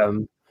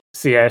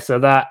 So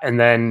that, and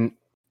then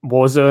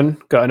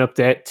Warzone got an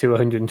update to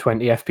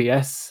 120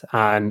 FPS,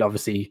 and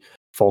obviously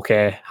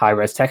 4K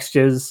high-res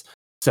textures.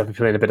 So I've been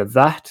playing a bit of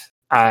that,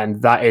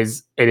 and it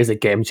is a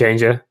game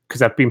changer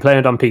because I've been playing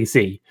it on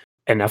PC,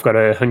 and I've got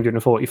a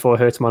 144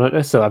 hertz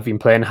monitor, so I've been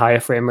playing higher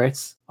frame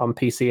rates on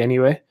PC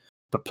anyway.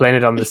 But playing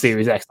it on the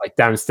Series X, like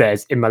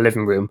downstairs in my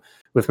living room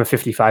with my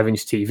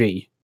 55-inch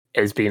TV,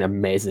 has been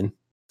amazing.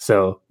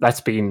 So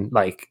that's been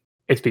like,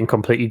 it's been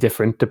completely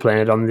different to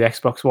playing it on the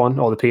Xbox One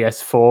or the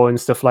PS4 and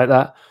stuff like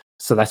that.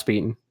 So that's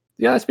been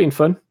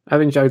fun.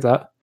 I've enjoyed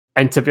that.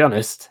 And to be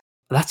honest,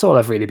 that's all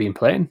I've really been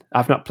playing.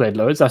 I've not played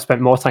loads. I've spent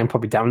more time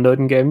probably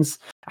downloading games.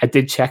 I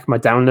did check my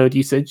download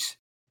usage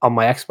on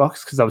my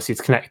Xbox because obviously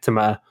it's connected to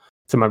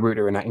my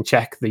router and I can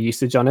check the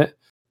usage on it.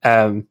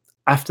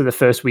 After the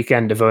first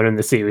weekend of owning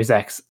the Series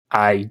X,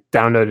 I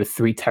downloaded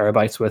 3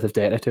 terabytes worth of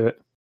data to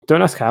it.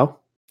 Don't ask how.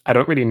 I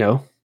don't really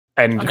know.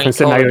 And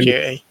considering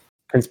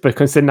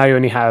I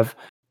only have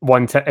the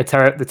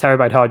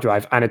terabyte hard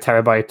drive and a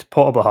terabyte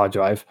portable hard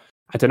drive,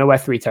 I don't know where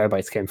 3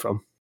 terabytes came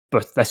from.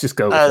 But let's just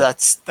go with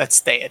it.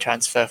 That's data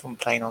transfer from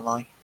playing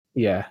online.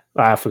 Yeah,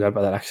 I forgot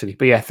about that actually.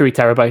 But yeah, 3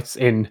 terabytes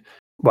in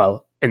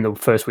the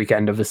first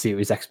weekend of the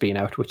Series X being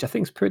out, which I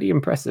think is pretty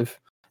impressive.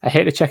 I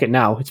hate to check it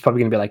now. It's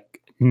probably going to be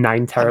like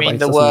 9 terabytes. I mean,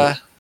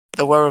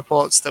 there were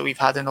reports that we've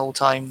had an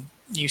all-time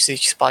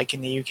usage spike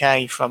in the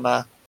UK from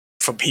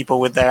people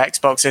with their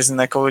Xboxes and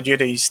their Call of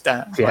Duties.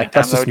 That's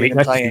just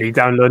me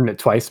downloading it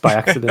twice by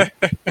accident.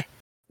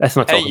 Let's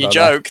not talk about that. Hey, you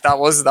joke. That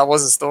was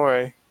a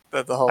story.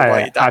 The whole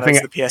way it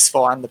downloads the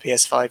PS4 and the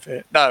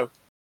PS5. No,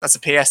 that's a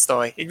PS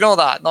story. Ignore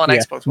that. Not an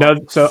Xbox One.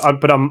 No, so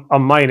but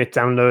on mine it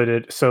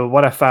downloaded. So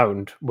what I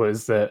found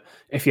was that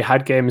if you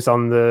had games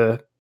on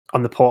the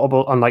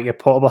portable, on like your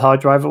portable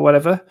hard drive or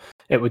whatever,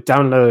 it would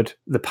download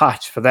the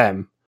patch for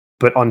them,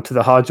 but onto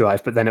the hard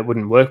drive. But then it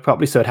wouldn't work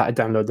properly, so it had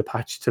to download the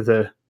patch to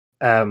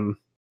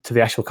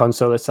the actual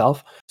console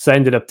itself. So I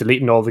ended up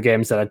deleting all the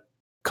games that I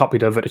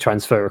copied over to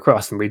transfer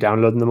across and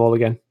re-downloading them all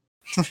again,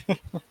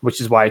 which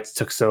is why it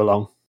took so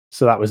long.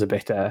 So that was a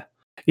bit, that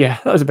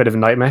was a bit of a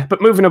nightmare. But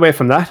moving away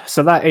from that,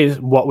 so that is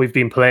what we've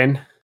been playing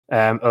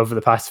over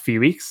the past few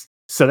weeks.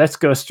 So let's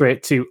go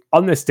straight to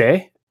on this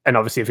day. And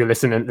obviously, if you're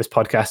listening to this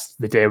podcast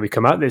the day we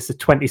come out, it's the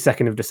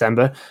 22nd of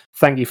December.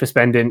 Thank you for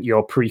spending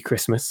your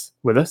pre-Christmas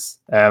with us.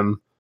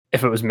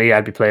 If it was me,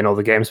 I'd be playing all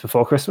the games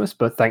before Christmas,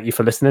 but thank you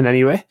for listening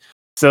anyway.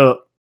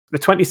 So the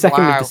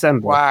 22nd of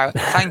December. Wow,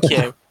 thank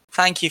you.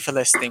 Thank you for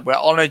listening. We're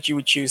honoured you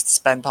would choose to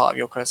spend part of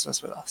your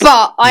Christmas with us.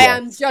 But I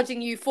am judging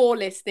you for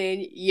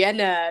listening, yeah,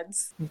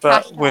 nerds.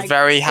 But we're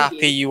very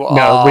happy you are.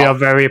 No, we are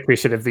very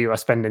appreciative that you are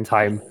spending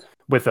time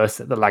with us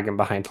at the Lagging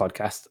Behind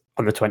podcast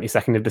on the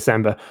 22nd of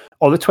December.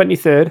 Or the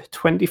 23rd,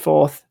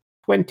 24th,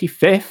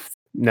 25th.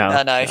 No.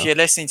 If you're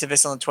listening to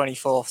this on the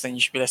 24th, then you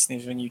should be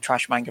listening to the new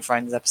Trash Manga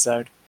Friends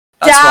episode.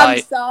 That's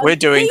right. Son. We're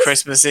doing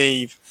Christmas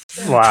Eve.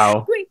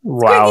 Wow.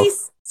 Wow.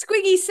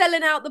 Squiggy's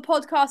selling out the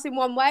podcast in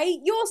one way.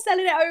 You're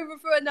selling it over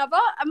for another.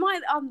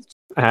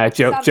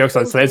 Jokes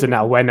on Slazer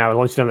now. We're now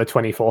launching on the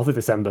 24th of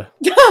December.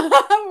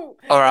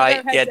 All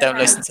right. Yeah, don't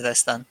listen to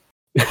this then.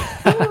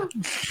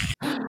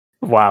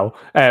 Wow.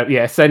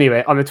 So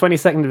anyway, on the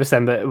 22nd of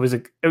December, it was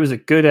a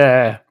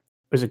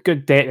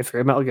good date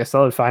for a Metal Gear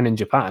Solid fan in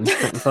Japan. I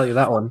can tell you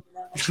that one.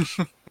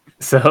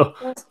 So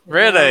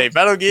really,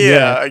 Metal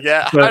Gear.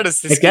 Yeah. How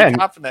does this keep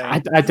happening?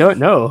 I don't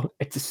know.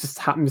 It just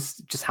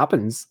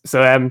happens.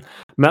 So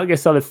Metal Gear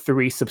Solid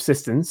 3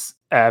 Subsistence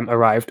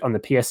arrived on the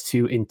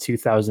PS2 in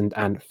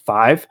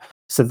 2005.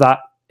 So that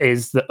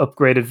is the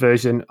upgraded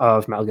version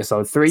of Metal Gear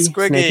Solid 3.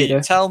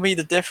 Squiggy, tell me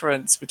the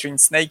difference between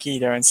Snake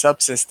Eater and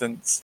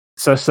Subsistence.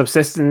 So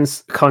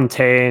Subsistence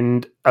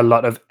contained a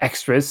lot of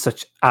extras,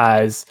 such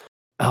as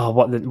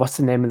what's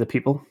the name of the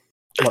people?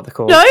 What they're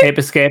called? No? Ape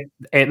Escape.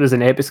 It was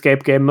an Ape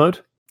Escape game mode.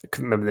 I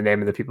couldn't remember the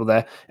name of the people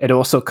there. It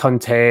also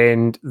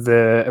contained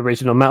the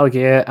original Metal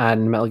Gear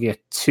and Metal Gear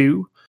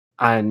 2,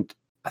 and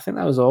I think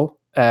that was all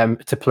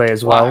to play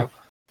as well. Wow.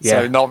 Yeah.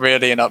 So not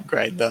really an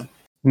upgrade then.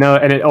 No,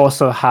 and it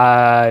also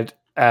had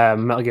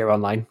Metal Gear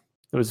Online.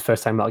 It was the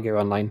first time Metal Gear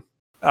Online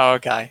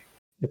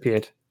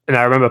appeared. And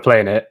I remember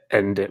playing it,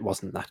 and it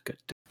wasn't that good.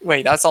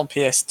 Wait, that's on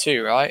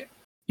PS2, right?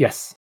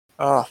 Yes.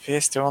 Oh,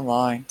 PS2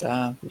 Online,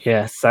 damn.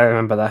 Yes, I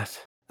remember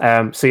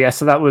that.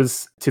 So that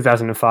was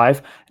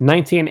 2005.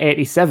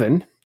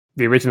 1987,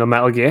 the original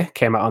Metal Gear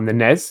came out on the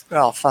NES.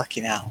 Oh,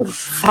 fucking hell.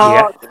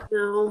 Fuck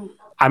no.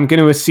 I'm going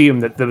to assume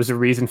that there was a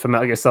reason for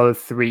Metal Gear Solid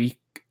 3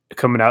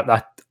 coming out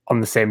that on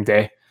the same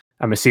day.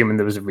 I'm assuming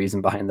there was a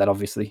reason behind that,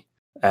 obviously.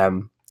 Yeah,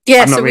 I'm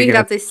not so really we could gonna-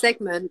 have this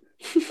segment.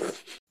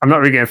 I'm not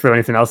really going to throw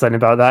anything else in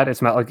about that.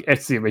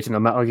 It's the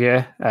original Metal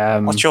Gear.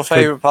 What's your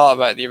favourite part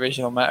about the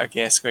original Metal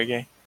Gear,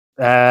 Squiggy?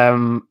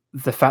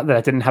 The fact that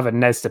I didn't have a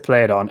NES to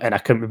play it on, and I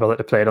couldn't be bothered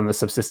to play it on the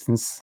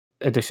Subsistence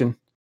edition.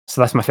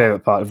 So that's my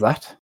favourite part of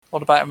that.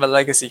 What about in the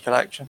Legacy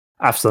Collection?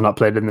 I've still not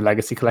played it in the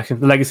Legacy Collection.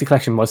 The Legacy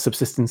Collection was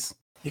Subsistence.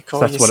 You call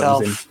that's what it was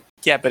yourself...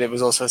 Yeah, but it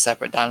was also a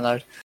separate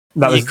download.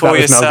 That You was call Metal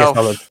Gear yourself-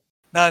 Solid.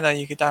 No,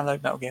 you could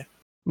download Metal Gear.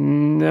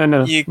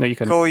 No, you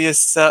couldn't. Call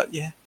yourself...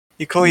 Yeah.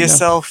 You call No.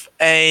 yourself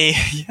a...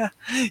 Yeah.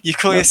 You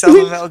call yourself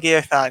a Metal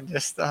Gear fan.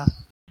 Just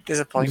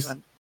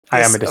disappointment.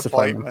 I am a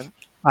disappointment.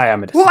 I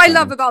am a What I disappointment.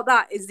 love about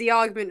that is the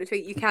argument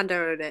between you can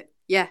download it.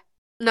 Yeah.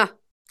 No.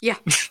 Yeah.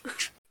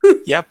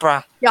 Yeah,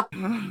 brah. Yeah,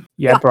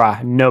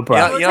 brah. No, brah.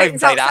 Well, You take even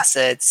this played outside.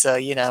 Acid, so,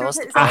 you know, what's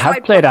the Take this I point? outside.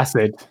 have played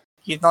Acid.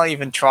 You've not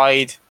even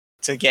tried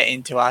to get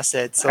into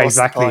Acid, so what's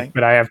the Exactly, point?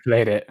 but I have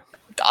played it.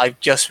 I've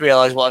just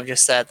realised what I've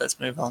just said. Let's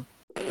move on.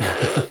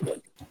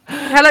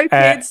 Hello,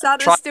 kids.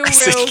 Santa's Try still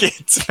Acid, real.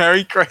 kids.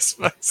 Merry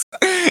Christmas.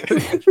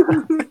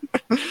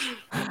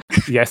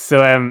 Yes,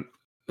 so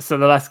the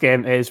last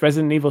game is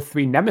Resident Evil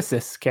 3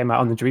 Nemesis, came out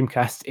on the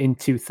Dreamcast in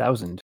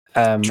 2000.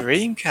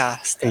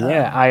 Dreamcast.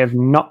 Yeah, I have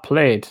not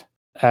played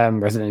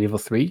Resident Evil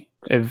 3.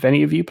 Have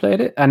any of you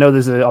played it? I know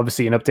there's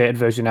obviously an updated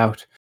version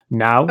out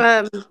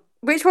now.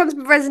 Which one's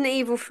Resident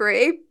Evil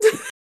 3?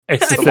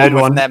 It's the the third one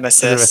with one of the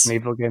Nemesis. Resident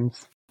Evil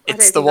games. I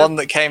It's don't the think one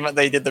that came out.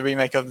 They did the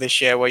remake of this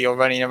year, where you're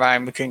running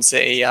around Raccoon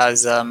City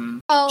as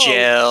Oh,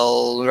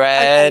 Jill yeah.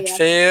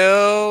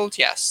 Redfield.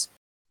 Yes.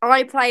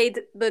 I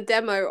played the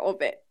demo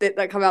of it that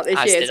come out this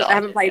As year, did so I, I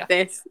haven't played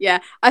this. Yeah,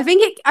 I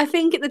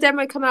think the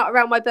demo come out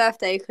around my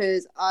birthday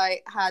because I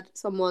had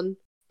someone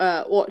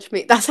watch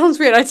me. That sounds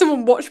weird. I had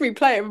someone watch me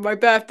play it on my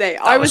birthday.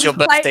 That was your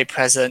just birthday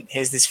present.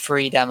 Here's this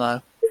free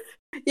demo.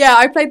 Yeah,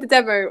 I played the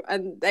demo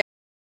and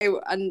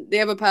the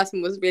other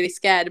person was really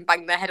scared and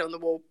banged their head on the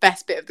wall.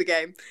 Best bit of the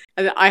game.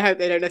 And I hope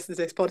they don't listen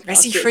to this podcast.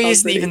 Resi It 3 sounds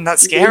isn't really- even that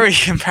scary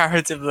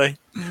comparatively.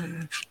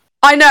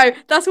 I know.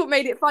 That's what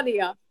made it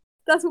funnier.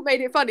 That's what made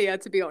it funnier,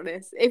 to be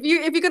honest. If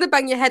you're gonna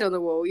bang your head on the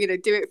wall,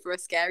 do it for a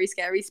scary,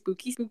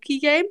 spooky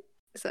game.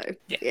 So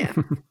yeah.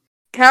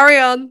 Carry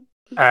on.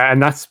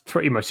 And that's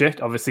pretty much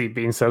it. Obviously,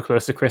 being so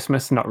close to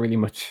Christmas, not really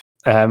much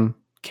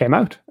came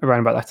out around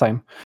about that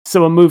time.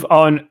 So we'll move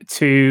on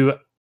to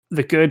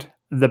the good,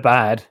 the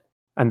bad,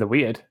 and the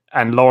weird.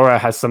 And Laura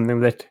has something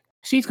that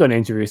she's going to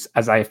introduce,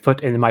 as I have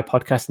put in my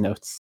podcast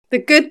notes. The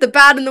good, the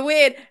bad, and the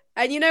weird.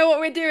 And you know what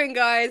we're doing,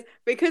 guys?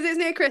 Because it's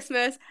near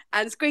Christmas,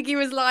 and Squiggy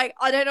was like,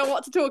 I don't know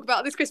what to talk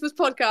about this Christmas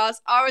podcast.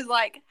 I was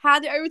like,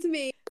 hand it over to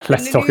me.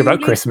 Let's talk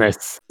about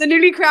Christmas. The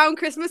newly crowned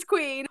Christmas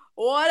queen.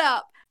 What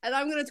up? And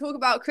I'm going to talk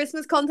about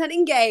Christmas content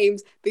in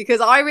games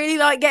because I really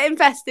like getting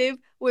festive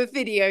with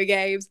video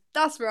games.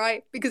 That's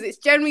right, because it's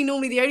generally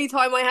normally the only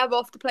time I have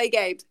off to play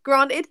games.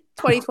 Granted,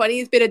 2020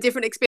 has been a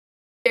different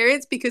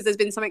experience because there's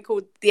been something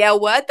called the L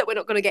word that we're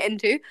not going to get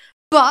into.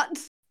 But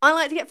I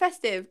like to get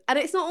festive, and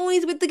it's not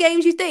always with the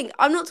games you think.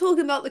 I'm not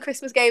talking about the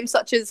Christmas games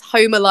such as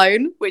Home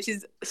Alone, which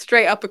is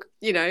straight up,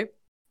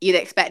 you'd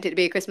expect it to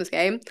be a Christmas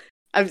game.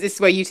 This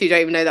is where you two don't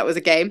even know that was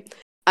a game.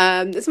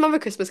 There's some other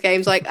Christmas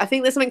games, like I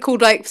think there's something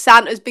called like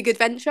Santa's Big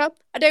Adventure.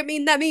 I don't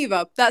mean them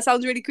either. That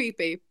sounds really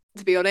creepy,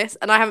 to be honest,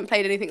 and I haven't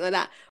played anything like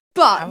that.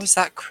 But How is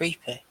that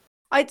creepy?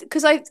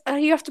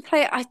 you have to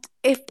play it.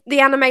 If the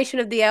animation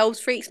of the elves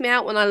freaks me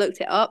out when I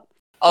looked it up.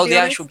 Oh, be the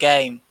honest. actual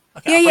game.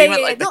 Okay, Yeah, I thought yeah, you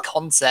meant yeah, like the not-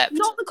 concept.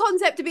 Not the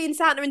concept of being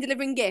Santa and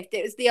delivering gift.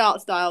 It was the art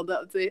style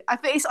I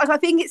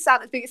think it's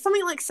Santa's Big. It's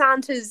something like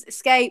Santa's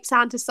Escape,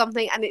 Santa's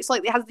something, and it's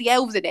like it has the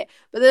elves in it,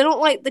 but they're not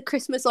like the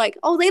Christmas like,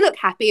 oh, they look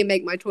happy and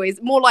make my toys.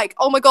 More like,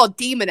 oh my god,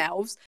 demon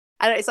elves,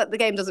 and it's like the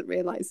game doesn't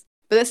realize.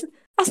 But that's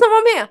not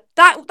what I'm here.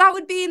 That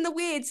would be in the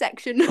weird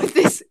section of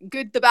this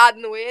good, the bad,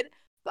 and the weird.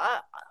 But I'm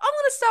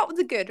gonna start with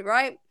the good,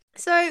 right?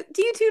 So,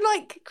 do you two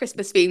like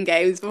Christmas themed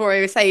games before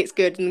I say it's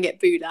good and get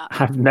booed at?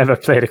 I've never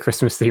played a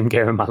Christmas themed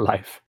game in my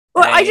life.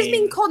 Well, I just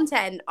mean Same.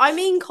 content. I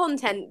mean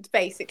content,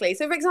 basically.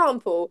 So, for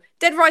example,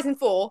 Dead Rising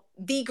 4,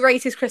 the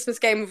greatest Christmas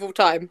game of all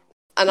time.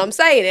 And I'm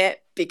saying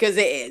it because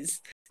it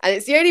is. And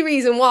it's the only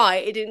reason why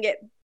it didn't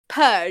get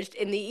purged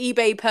in the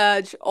eBay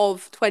purge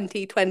of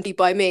 2020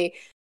 by me.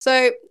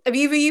 So, have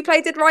either of you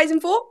played Dead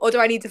Rising 4? Or do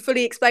I need to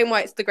fully explain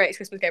why it's the greatest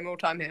Christmas game of all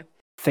time here?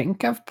 I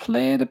think I've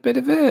played a bit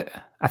of it.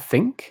 I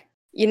think.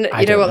 You know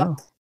I don't what? know.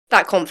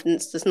 That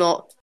confidence does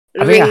not...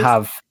 I think I ring-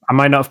 have. I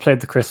might not have played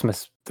the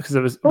Christmas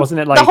because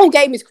wasn't it The like, whole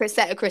game is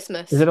set at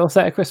Christmas. is it all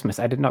set at Christmas?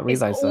 I did not It's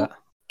realize all- that.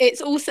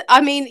 It's also...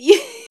 I mean,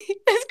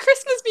 there's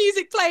Christmas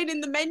music playing in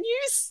the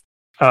menus.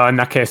 Oh, in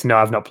that case, no,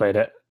 I've not played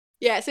it.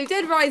 Yeah, so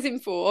Dead Rising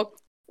 4,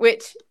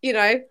 which,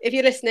 if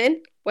you're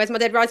listening, Where's my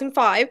Dead Rising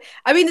 5?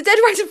 I mean, the Dead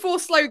Rising 4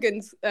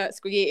 slogans,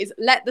 Squiggy, is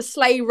let the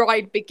sleigh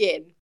ride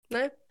begin.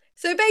 No?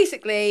 So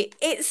basically,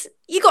 it's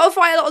you got to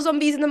fight a lot of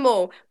zombies in the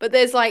mall, but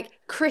there's like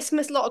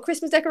a lot of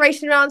Christmas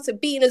decoration around, so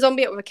beating a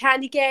zombie up with a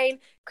candy cane,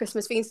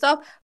 Christmas themed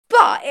stuff.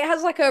 But it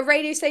has like a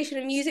radio station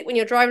and music when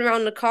you're driving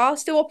around in the car,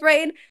 still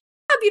operating.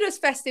 Fabulous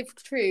festive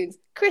tunes,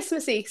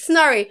 Christmassy,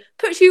 snowy,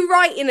 puts you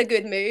right in a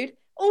good mood.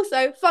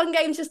 Also, fun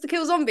games just to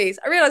kill zombies.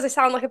 I realise I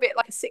sound like a bit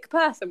like a sick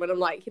person when I'm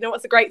like, you know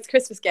what's a great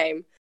Christmas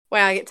game?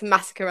 Where I get to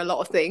massacre a lot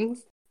of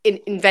things in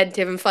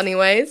inventive and funny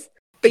ways.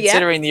 But yeah.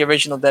 Considering the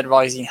original Dead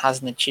Rising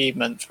has an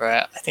achievement for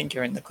it, I think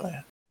you're in the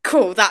clear.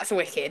 Cool, that's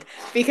wicked.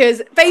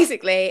 Because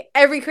basically,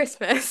 every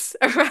Christmas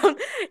around,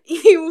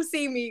 you will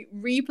see me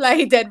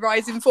replay Dead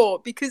Rising 4.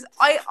 Because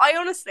I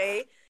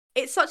honestly,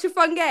 it's such a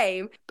fun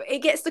game, but it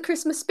gets the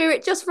Christmas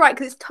spirit just right.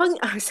 Because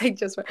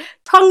it's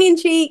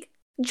tongue-in-cheek,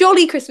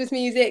 jolly Christmas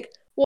music.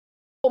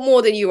 What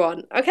more than you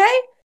want, okay?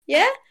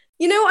 Yeah?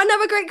 You know what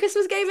another great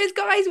Christmas game is,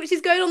 guys? Which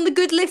is going on the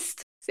good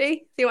list.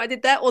 See what I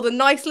did there? Or the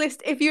nice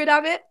list, if you would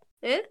have it.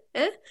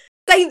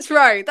 Saints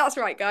Row. That's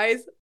right,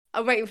 guys.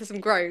 I'm waiting for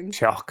some groans.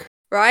 Shock.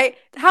 Right?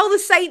 How the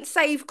Saints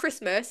Save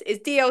Christmas is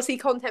DLC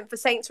content for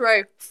Saints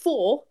Row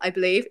 4, I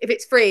believe. If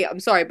it's free, I'm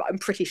sorry, but I'm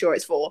pretty sure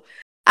it's 4.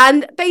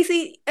 And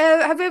basically,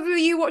 have ever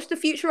you watched the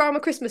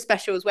Futurama Christmas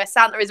specials where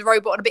Santa is a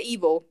robot and a bit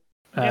evil?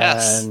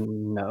 Yes.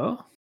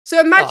 No.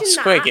 So imagine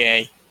that.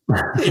 Squiggy.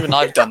 Even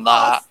I've done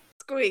that.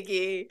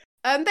 Squiggy.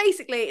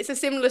 Basically, it's a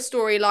similar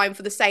storyline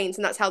for the Saints,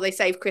 and that's how they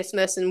save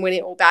Christmas and win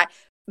it all back.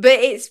 But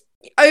it's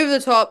over the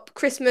top,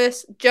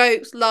 Christmas,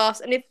 jokes, laughs,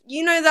 and if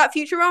you know that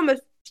Futurama,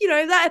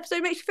 that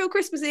episode makes you feel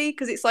Christmassy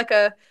because it's like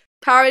a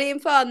parody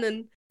and fun,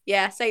 and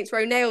yeah, Saints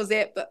Row nails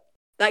it, but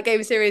that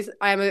game series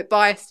I am a bit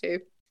biased to.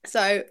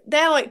 So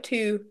they're like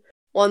two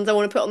ones I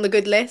want to put on the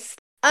good list.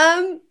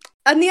 And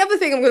the other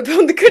thing I'm going to put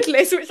on the good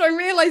list, which I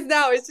realise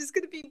now is just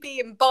going to be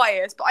being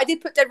biased, but I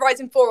did put Dead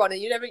Rising 4 on,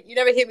 and you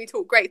never hear me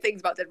talk great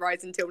things about Dead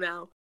Rising until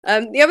now.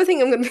 The other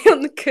thing I'm going to put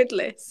on the good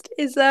list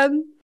is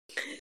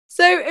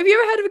so have you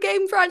ever heard of a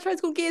game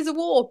franchise called Gears of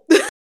War?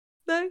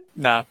 No?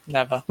 No,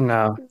 never.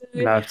 No.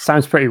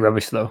 Sounds pretty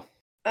rubbish though.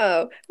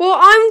 Oh, well,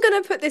 I'm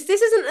going to put this.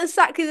 This isn't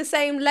exactly the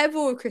same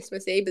level of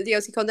Christmassy, but the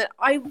DLC content.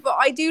 But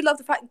I do love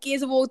the fact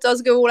Gears of War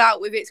does go all out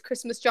with its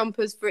Christmas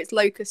jumpers for its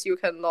Locust you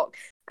can unlock.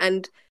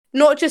 And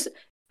not just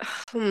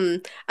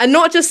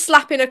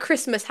slapping a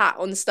Christmas hat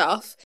on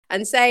stuff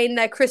and saying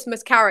they're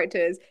Christmas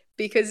characters,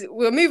 because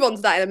we'll move on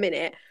to that in a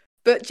minute.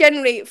 But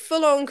generally,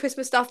 full-on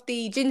Christmas stuff,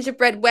 the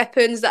gingerbread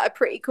weapons that are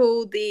pretty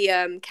cool,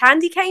 the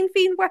candy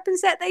cane-themed weapon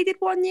set they did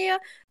one year,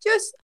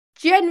 just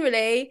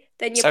generally,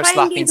 then you're playing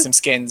slapping some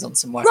skins on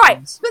some weapons.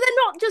 Right, but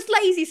they're not just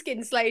lazy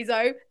skins,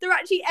 Slazo. They're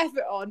actually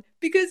effort on,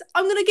 because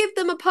I'm going to give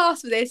them a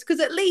pass for this, because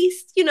at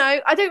least,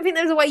 I don't think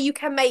there's a way you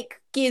can make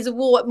Gears of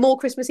War more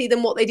Christmassy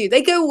than what they do.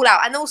 They go all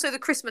out, and also the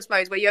Christmas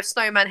modes where you have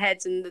snowman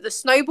heads and the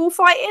snowball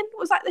fighting.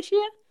 Was that this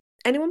year?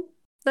 Anyone?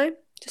 No?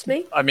 Just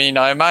me? I mean,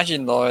 I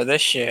imagine, Laura,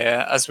 this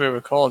year, as we're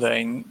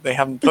recording, they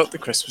haven't put the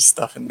Christmas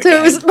stuff in the game.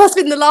 So it must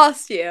have been the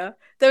last year.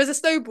 There was a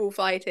snowball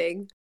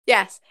fighting.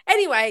 Yes.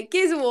 Anyway,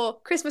 Gears of War,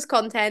 Christmas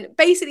content,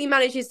 basically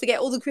manages to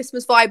get all the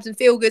Christmas vibes and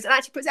feel goods and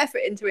actually puts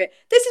effort into it.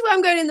 This is where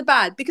I'm going in the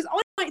bad, because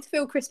I like to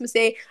feel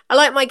Christmassy. I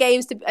like my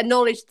games to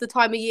acknowledge the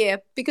time of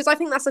year, because I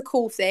think that's a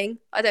cool thing.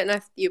 I don't know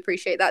if you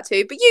appreciate that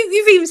too, but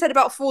you've even said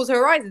about Forza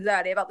Horizons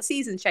earlier, about the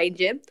season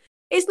changing.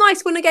 It's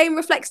nice when a game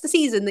reflects the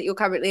season that you're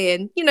currently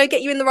in.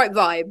 Get you in the right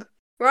vibe,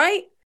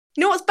 right?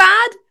 You know what's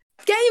bad?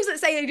 Games that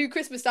say they do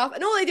Christmas stuff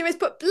and all they do is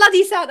put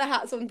bloody Santa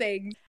hats on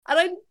things. And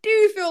I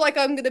do feel like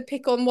I'm going to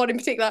pick on one in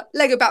particular,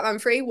 Lego Batman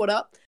 3, what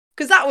up?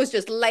 Because that was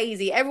just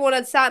lazy. Everyone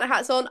had Santa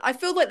hats on. I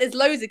feel like there's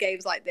loads of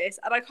games like this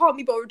and I can't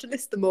be bothered to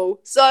list them all.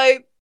 So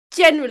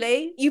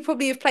generally, you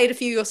probably have played a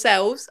few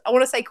yourselves. I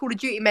want to say Call of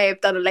Duty may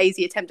have done a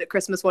lazy attempt at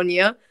Christmas one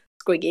year.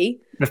 Squiggy.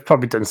 They've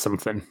probably done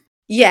something.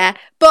 Yeah,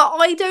 but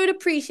I don't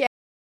appreciate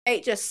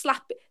just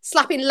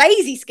slapping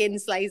lazy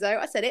skins, Slazo.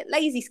 I said it,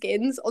 lazy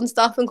skins on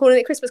stuff and calling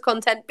it Christmas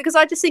content, because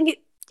I just think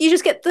you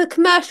just get the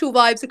commercial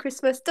vibes of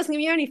Christmas. Doesn't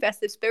give you any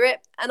festive spirit,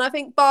 and I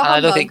think I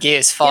don't think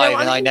Gears 5,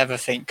 and I never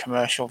think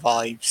commercial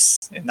vibes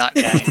in that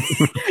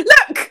game.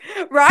 Look,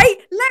 right?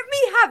 Let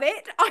me have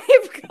it. I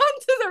have gone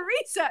to the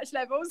research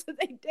levels that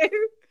they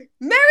do.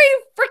 Merry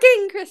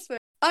freaking Christmas.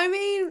 I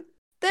mean,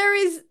 there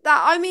is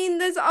that. I mean,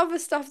 there's other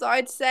stuff that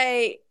I'd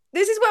say.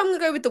 This is where I'm going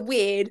to go with the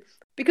weird.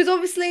 Because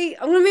obviously,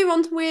 I'm going to move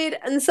on to weird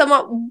and sum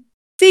up.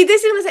 See,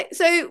 this is going to say.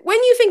 So, when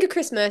you think of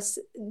Christmas,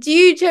 do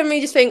you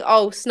generally just think,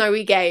 oh,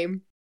 snowy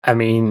game? I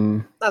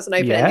mean, that's an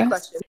open-ended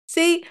question.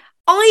 See,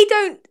 I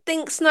don't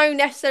think snow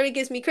necessarily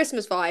gives me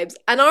Christmas vibes.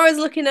 And I was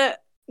looking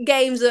at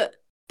games that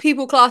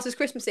people class as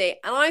Christmassy,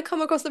 and I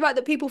come across the fact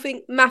that people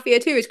think Mafia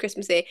 2 is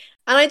Christmassy.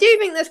 And I do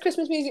think there's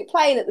Christmas music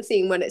playing at the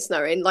scene when it's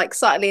snowing, like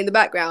subtly in the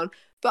background.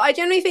 But I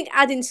generally think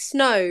adding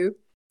snow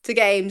to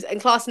games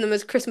and classing them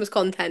as Christmas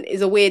content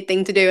is a weird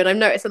thing to do, and I've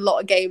noticed a lot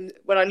of games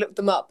when I look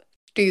them up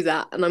do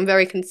that, and I'm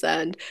very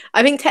concerned.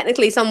 I think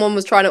technically someone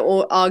was trying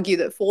to argue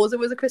that Forza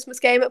was a Christmas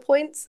game at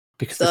points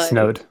because it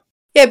snowed.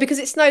 Yeah, because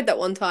it snowed that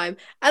one time,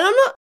 and I'm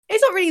not.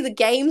 it's not really the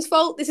game's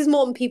fault. This is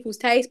more on people's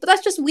taste, but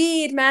that's just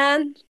weird,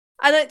 man.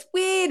 And it's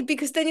weird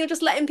because then you're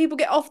just letting people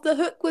get off the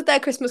hook with their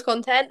Christmas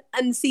content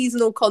and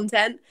seasonal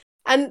content.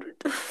 And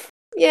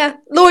yeah,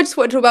 Laura just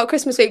wanted to talk about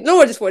Christmas week.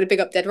 Laura just wanted to big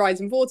up Dead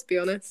Rising 4, to be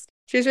honest.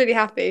 She was really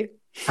happy.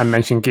 I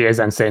mentioned Gears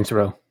and Saints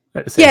Row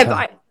at the same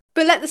time.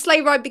 But let the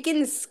sleigh ride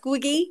begin,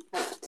 Squiggy.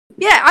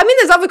 Yeah, I mean,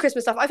 there's other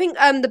Christmas stuff. I think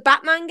the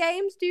Batman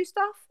games do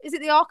stuff. Is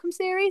it the Arkham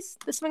series?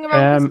 The swing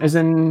around?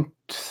 Isn't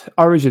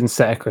Origins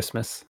set at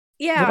Christmas?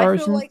 Yeah, I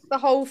feel like the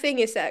whole thing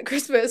is set at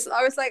Christmas.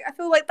 I was like, I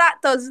feel like that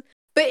does,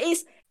 but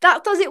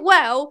that does it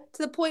well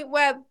to the point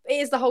where it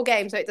is the whole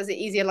game, so it does it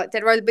easier, like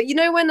Dead Rising. But you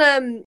know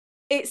when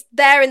it's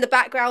there in the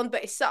background,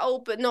 but it's subtle,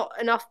 but not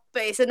enough.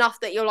 But it's enough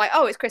that you're like,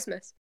 oh, it's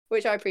Christmas,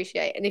 which I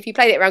appreciate. And if you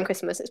played it around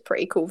Christmas, it's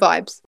pretty cool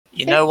vibes.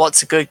 You know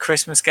what's a good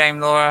Christmas game,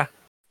 Laura?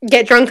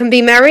 Get drunk and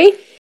be merry.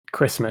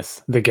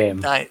 Christmas, the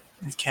game. Right,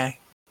 okay.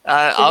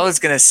 I was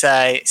going to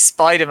say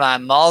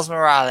Spider-Man Miles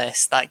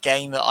Morales, that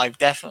game that I've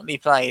definitely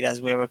played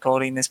as we're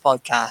recording this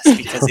podcast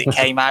because it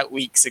came out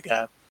weeks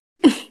ago.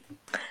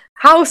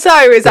 How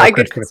so is that a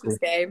good Christmas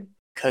game?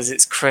 Because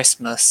it's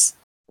Christmas.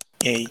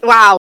 Yeah.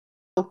 Wow.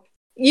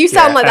 You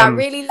sound like that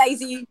really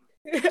lazy,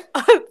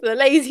 the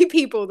lazy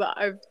people that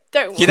I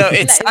don't want. You know,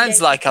 it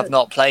sounds like I've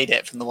not played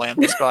it from the way I'm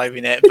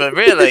describing it, but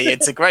really,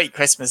 it's a great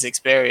Christmas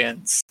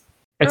experience.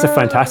 It's a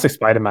fantastic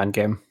Spider-Man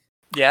game.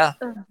 Yeah.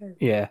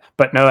 Yeah.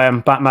 But no,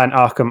 Batman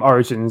Arkham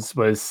Origins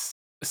was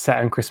set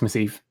on Christmas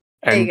Eve.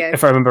 And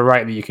if I remember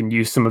rightly, you can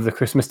use some of the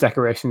Christmas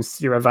decorations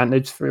to your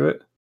advantage through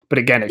it. But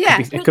again,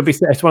 it could be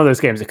set, it's one of those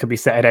games that could be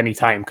set at any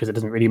time because it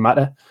doesn't really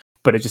matter.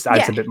 But it just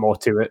adds a bit more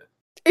to it.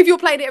 If you're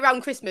playing it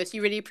around Christmas,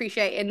 you really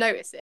appreciate it and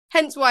notice it.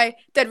 Hence why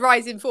Dead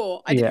Rising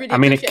 4,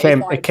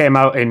 it came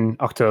out in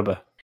October.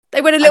 They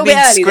went a little bit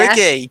early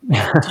Squiggy,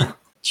 there.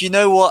 Do you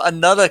know what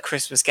another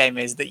Christmas game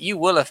is that you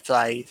will have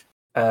played?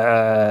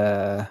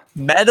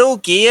 Metal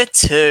Gear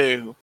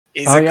 2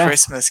 is a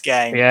Christmas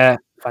game. Yeah,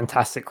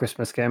 fantastic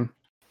Christmas game.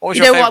 What was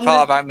your favourite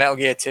part about Metal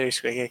Gear 2,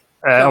 Squiggy?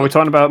 Are we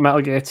talking about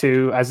Metal Gear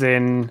 2 as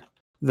in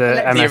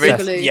the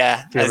original?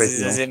 Yeah,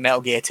 as in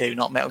Metal Gear 2,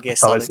 not Metal Gear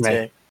Solid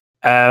 2.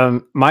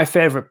 My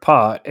favourite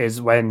part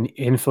is when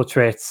he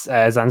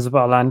infiltrates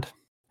Zanzibar land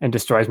and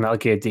destroys Metal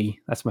Gear D.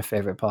 That's my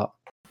favourite part.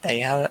 There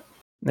you have it.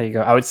 There you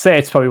go. I would say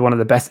it's probably one of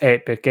the best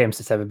 8-bit games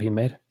that's ever been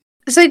made.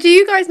 So do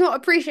you guys not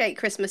appreciate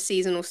Christmas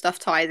seasonal stuff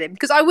ties in?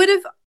 Because I would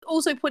have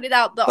also pointed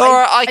out that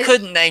I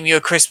couldn't name you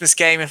a Christmas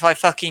game if I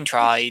fucking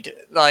tried.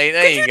 Like,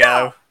 there you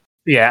go.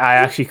 Yeah, I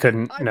actually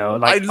couldn't. No,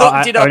 like I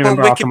looked it up on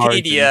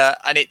Wikipedia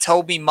and it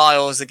told me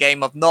Miles, a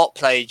game I've not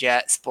played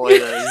yet,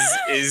 spoilers,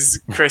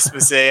 is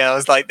Christmassy. I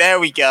was like, there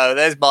we go,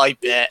 there's my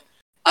bit.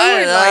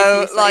 I don't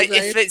know, like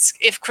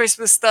if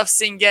Christmas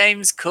stuff's in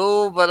games,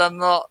 cool, but I'm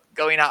not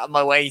going out of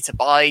my way to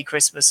buy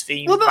Christmas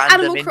themed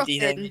random indie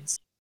things.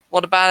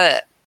 What about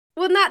it?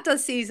 Well, that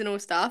does seasonal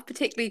stuff,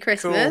 particularly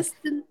Christmas.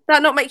 Cool. Does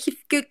that not make you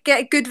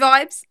get good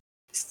vibes?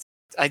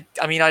 I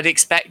mean, I'd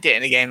expect it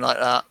in a game like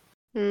that.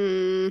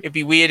 It'd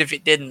be weird if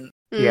it didn't.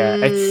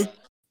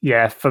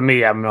 Yeah, for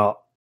me, I'm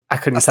not. I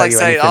couldn't That's tell like you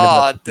saying,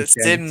 anything. The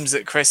Sims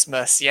at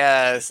Christmas.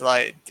 Yeah, it's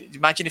like,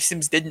 imagine if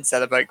Sims didn't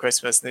celebrate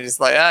Christmas and they're just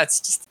like, it's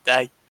just a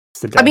day.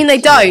 I mean, they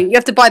don't. You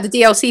have to buy the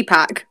DLC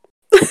pack.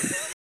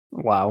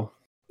 Wow.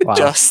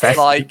 Just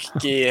like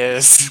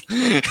Gears.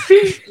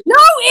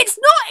 No, it's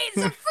not.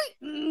 It's a free.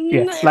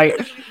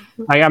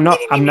 Yeah,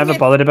 I'm never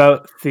bothered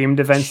about themed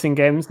events in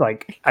games.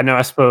 Like, I know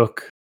I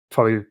spoke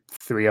probably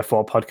 3 or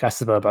 4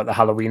 podcasts about the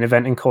Halloween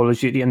event in Call of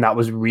Duty, and that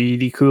was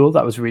really cool.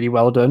 That was really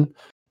well done.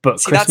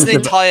 But see, that's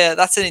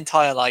an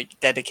entire like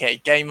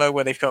dedicated game mode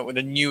where they've come up with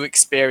a new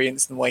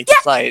experience and way to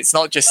play. It's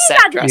not just set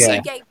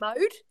dressing. Game mode.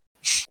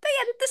 They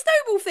had the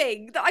snowball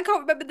thing that I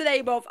can't remember the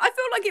name of. I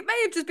feel like it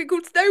may have just been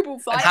called Snowball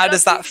Fight. And how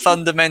does that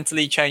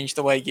fundamentally change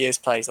the way Gears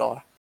plays,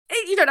 Laura?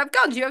 You don't have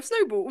guns, you have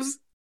snowballs.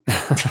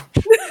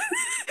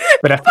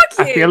 But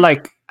I feel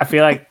like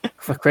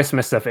for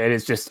Christmas stuff, it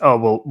is just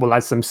we'll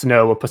add some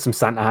snow, we'll put some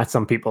Santa hats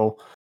on people,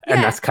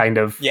 and that's kind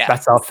of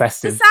that's our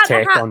festive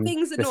take on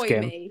things this annoy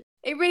game. Me.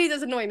 It really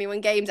does annoy me when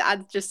games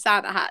add just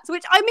Santa hats.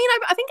 Which I mean,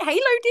 I think Halo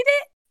did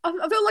it.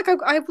 I feel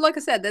like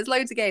I said, there's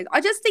loads of games.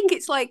 I just think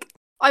it's like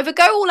either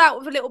go all out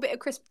with a little bit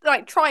of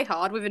like try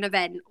hard with an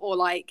event, or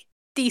like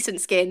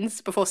decent skins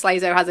before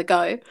Slazo has a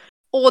go,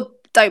 or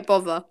don't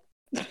bother.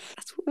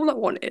 That's all I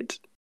wanted.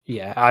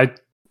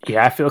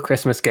 I feel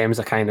Christmas games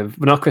are kind of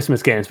not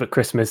Christmas games, but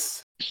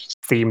Christmas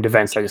themed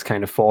events are just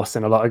kind of forced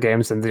in a lot of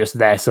games, and they're just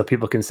there so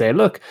people can say,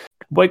 "Look,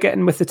 we're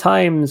getting with the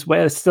times.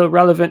 We're still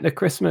relevant to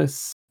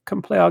Christmas.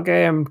 Come play our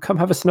game. Come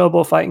have a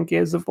snowball fight in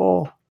Gears of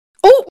War."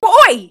 Oh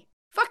boy!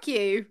 Fuck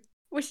you!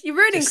 You're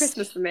ruining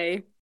Christmas for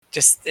me.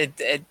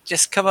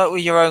 Just come up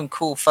with your own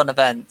cool, fun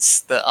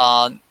events that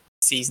aren't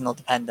seasonal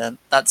dependent.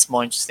 That's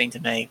more interesting to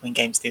me when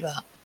games do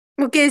that.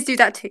 Well, Gears do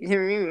that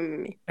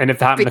too. And if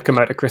they happen to come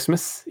out at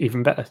Christmas,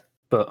 even better.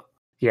 But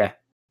yeah,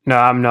 no,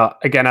 I'm not.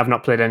 Again, I've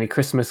not played any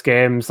Christmas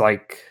games.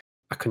 Like,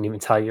 I couldn't even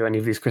tell you any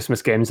of these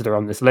Christmas games that are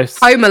on this list.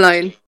 Home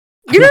Alone.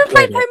 You never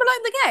played Home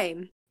Alone the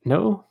game?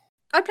 No.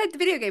 I played the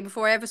video game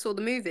before I ever saw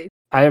the movie.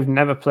 I have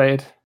never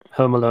played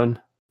Home Alone,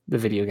 the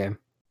video game.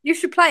 You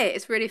should play it.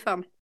 It's really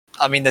fun.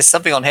 I mean, there's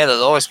something on here that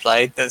Laura's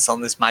played that's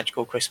on this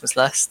magical Christmas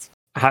list.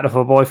 Had it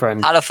for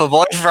boyfriend. Had it for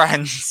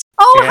boyfriends.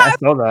 Oh, Yeah, I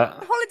saw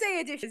that.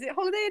 Holiday Edition. Is it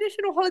Holiday Edition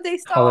or Holiday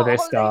Star? Holiday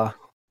Star.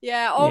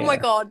 Yeah. Oh my Yeah.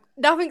 god.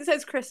 Nothing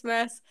says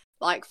Christmas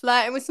like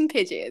flirting with some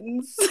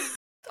pigeons.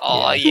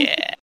 Oh,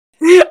 yeah.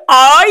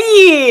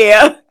 Oh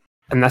yeah.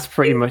 And that's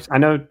pretty much. I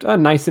know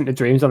Nice Into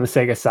Dreams on the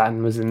Sega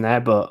Saturn was in there,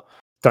 but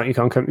Donkey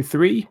Kong Country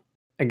 3,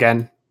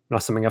 again,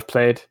 not something I've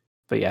played.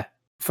 But yeah,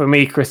 for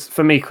me,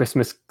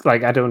 Christmas,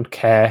 like, I don't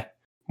care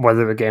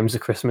whether a game's a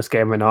Christmas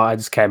game or not. I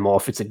just care more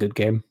if it's a good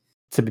game,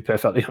 to be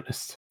perfectly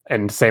honest.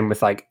 And same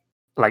with like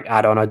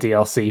add-on or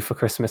DLC for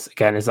Christmas.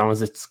 Again, as long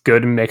as it's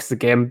good and makes the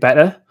game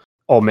better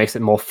or makes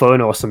it more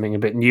fun or something a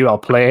bit new, I'll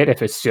play it.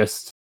 If it's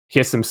just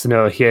here's some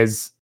snow,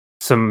 here's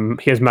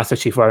Master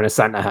Chief wearing a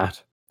Santa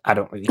hat, I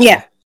don't really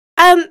care.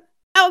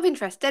 Out of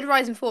interest, Dead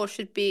Rising 4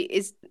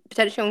 is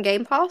potentially on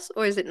Game Pass,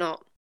 or is it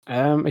not?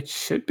 It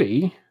should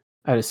be,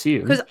 I'd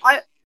assume. Because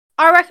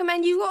I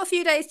recommend you've got a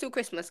few days till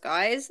Christmas,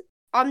 guys.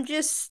 I'm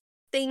just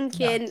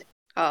thinking.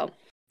 Oh.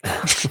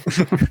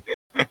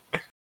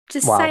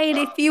 Just Wow.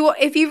 saying,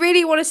 if you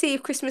really want to see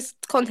if Christmas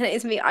content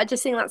is me, I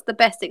just think that's the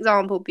best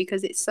example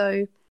because it's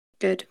so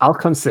good. I'll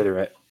consider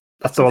it.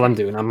 That's all I'm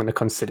doing. I'm going to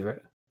consider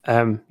it.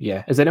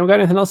 Yeah. Has anyone got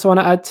anything else I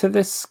want to add to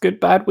this good,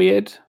 bad,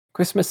 weird,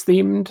 Christmas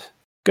themed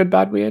good,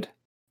 bad, weird?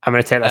 I'm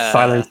going to take that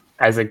silence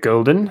as a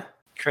golden.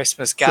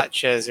 Christmas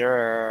gotchas.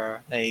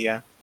 There you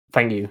go.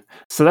 Thank you.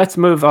 So let's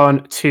move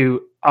on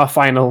to our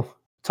final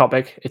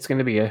topic. It's going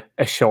to be a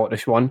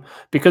shortish one.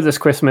 Because it's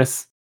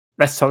Christmas,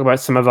 let's talk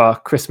about some of our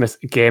Christmas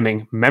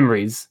gaming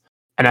memories.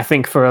 And I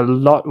think for a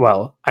lot,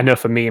 well, I know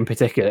for me in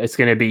particular, it's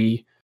going to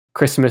be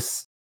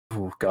Christmas.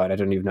 Oh, God, I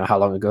don't even know how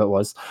long ago it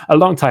was. A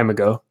long time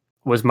ago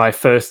was my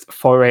first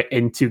foray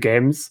into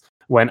games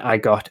when I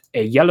got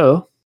a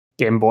yellow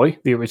Game Boy,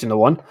 the original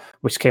one,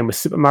 which came with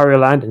Super Mario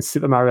Land and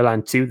Super Mario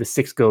Land 2, the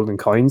 6 golden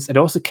coins. It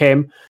also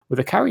came with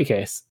a carry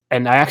case.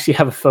 And I actually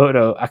have a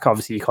photo.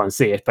 Obviously, you can't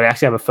see it, but I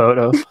actually have a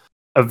photo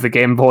of the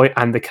Game Boy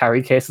and the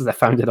carry cases. I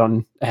found it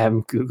on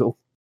Google.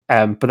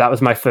 But that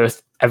was my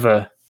first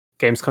ever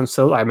games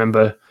console. I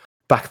remember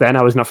back then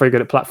I was not very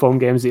good at platform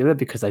games either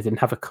because I didn't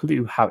have a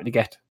clue how to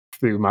get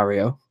through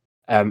Mario.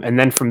 And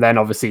then from then,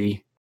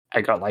 obviously,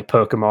 I got like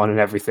Pokemon and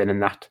everything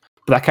and that.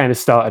 But that kind of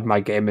started my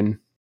gaming.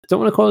 I don't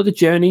want to call it a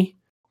journey,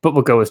 but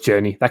we'll go with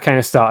journey. That kind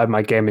of started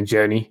my gaming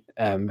journey.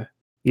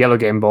 Yellow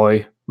Game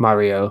Boy,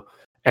 Mario,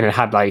 and it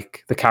had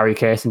like the carry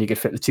case, and you could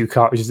fit the 2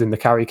 cartridges in the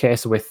carry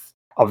case with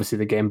obviously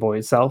the Game Boy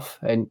itself.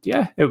 And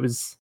yeah, it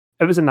was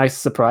a nice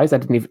surprise. I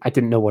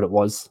didn't know what it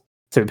was,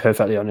 to be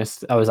perfectly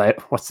honest. I was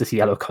like, what's this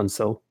yellow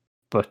console?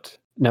 But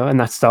no, and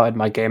that started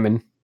my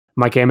gaming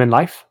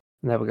life.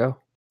 And there we go.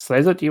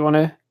 Slazer, do you want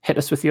to hit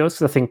us with yours?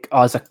 Because I think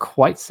ours are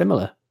quite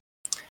similar.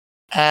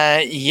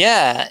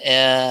 Yeah,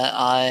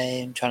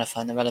 I'm trying to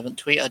find the relevant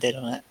tweet I did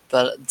on it,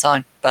 but at the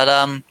time.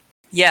 But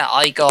yeah,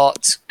 I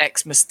got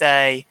Xmas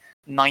Day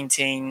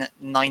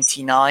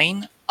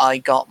 1999. I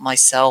got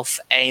myself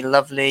a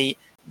lovely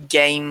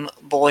Game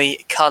Boy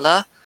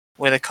Color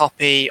with a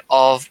copy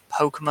of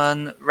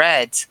Pokemon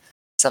Red,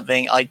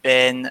 something I'd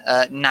been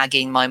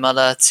nagging my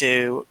mother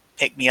to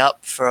pick me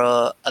up for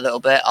a little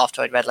bit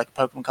after I'd read like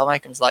a Pokemon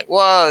comic. I was like,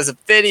 whoa, it's a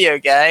video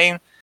game.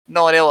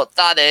 No idea what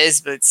that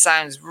is, but it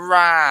sounds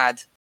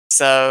rad.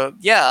 So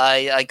yeah,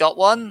 I got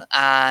one,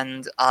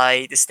 and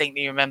I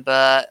distinctly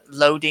remember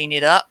loading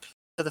it up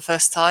for the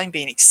first time,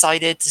 being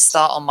excited to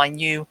start on my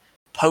new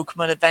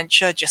Pokemon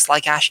adventure, just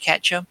like Ash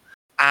Ketchum.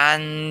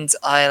 And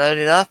I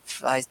loaded up,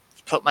 I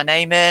put my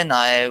name in,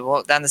 I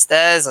walked down the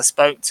stairs, I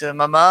spoke to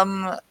my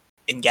mum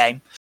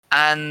in-game,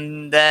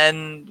 and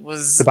then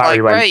was The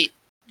battery like, went.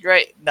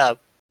 great, no.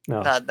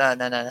 No. No. And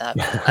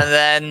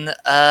then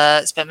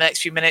spent the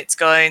next few minutes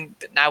going,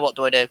 now what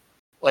do I do?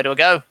 Where do I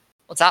go?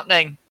 What's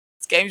happening?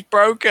 This game's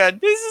broken.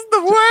 This is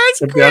the worst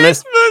To be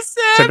honest- Christmas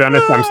ever. To be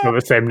honest, I'm still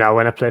the same now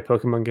when I play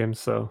Pokemon games,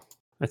 so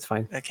it's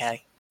fine.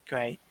 Okay,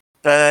 great.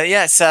 But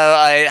yeah, so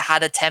I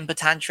had a temper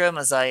tantrum,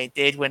 as I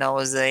did when I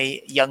was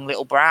a young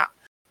little brat.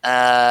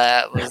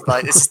 Was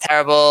like, this is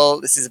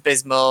terrible, this is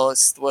abysmal,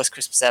 it's the worst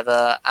Christmas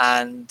ever.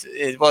 And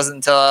it wasn't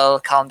until I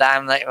calmed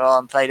down later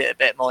on, played it a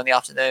bit more in the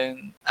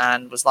afternoon,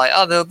 and was like,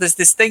 oh, there's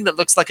this thing that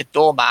looks like a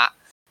doormat.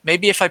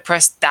 Maybe if I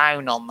press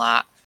down on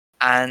that.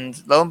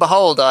 And lo and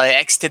behold, I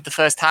exited the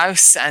first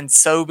house, and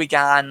so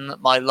began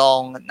my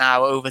long,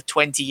 now over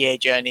 20-year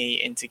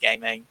journey into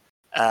gaming.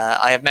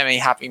 I have many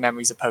happy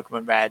memories of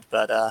Pokemon Red,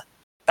 but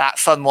that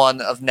fun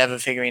one of never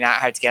figuring out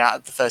how to get out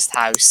of the first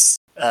house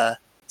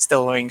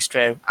still rings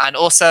true. And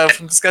also,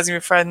 from discussing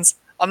with friends,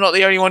 I'm not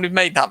the only one who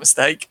made that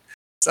mistake.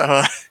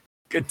 So,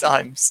 good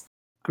times.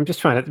 I'm just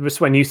trying to. Just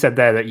when you said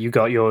there that you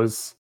got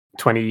yours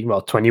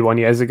 21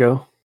 years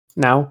ago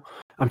now,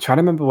 I'm trying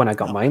to remember when I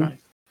got mine. Right.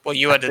 Well,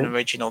 you had an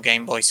original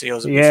Game Boy, so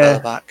yours would be Yeah.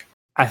 further back.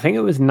 I think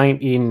it was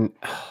 19.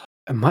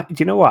 Do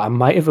you know what? I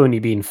might have only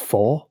been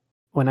 4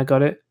 when I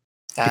got it.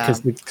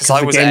 Because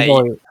I was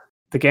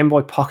the Game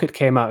Boy Pocket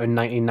came out in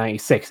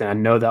 1996, and I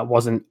know that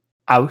wasn't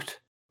out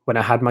when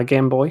I had my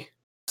Game Boy.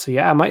 So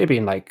yeah, I might have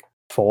been like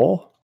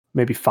 4,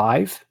 maybe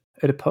 5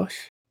 at a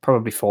push.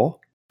 Probably 4.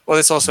 Well,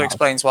 this also Wow.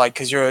 explains why,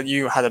 because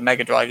you had a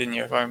Mega Drive, didn't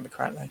you, if I remember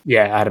correctly?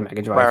 Yeah, I had a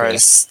Mega Drive.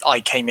 Whereas I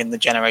came in the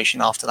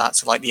generation after that,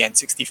 so like the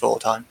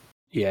N64 time.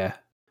 Yeah.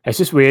 It's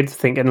just weird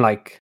thinking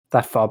like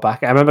that far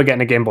back. I remember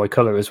getting a Game Boy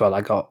Color as well.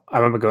 I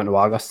remember going to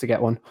Argos to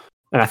get one.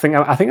 And I think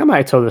I might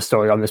have told the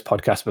story on this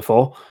podcast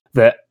before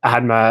that I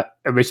had my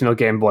original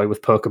Game Boy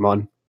with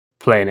Pokemon,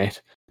 playing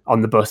it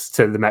on the bus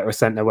to the Metro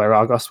Centre where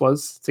Argos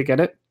was to get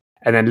it.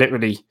 And then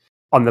literally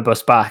on the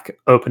bus back,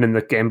 opening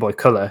the Game Boy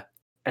Color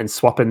and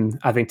swapping,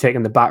 I think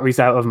taking the batteries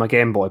out of my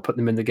Game Boy, putting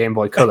them in the Game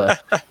Boy Color,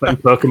 putting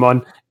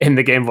Pokemon in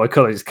the Game Boy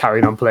Color, just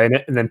carrying on playing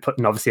it, and then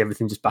putting obviously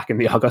everything just back in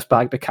the Argos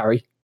bag to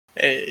carry.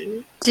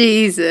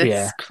 Jesus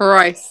Yeah.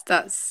 Christ,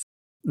 that's...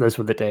 Those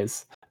were the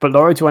days. But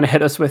Laura, do you want to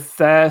hit us with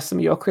some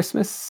of your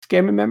Christmas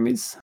gaming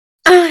memories?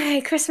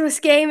 Okay, Christmas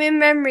gaming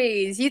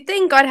memories. You'd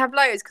think I'd have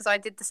loads because I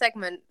did the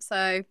segment,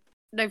 so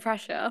no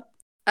pressure.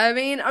 I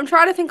mean, I'm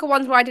trying to think of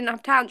ones where I didn't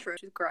have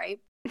tantrums, which is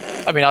great.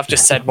 I mean, I've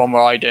just said one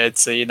where I did,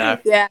 so you know.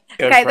 Yeah.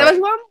 Go Okay, for there it.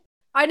 was one.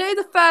 I know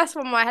the first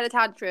one where I had a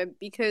tantrum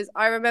because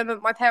I remember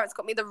my parents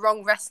got me the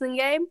wrong wrestling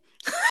game.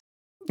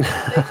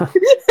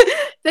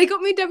 They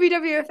got me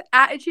WWF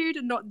Attitude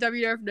and not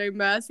WWF No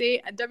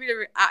Mercy, and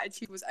WWF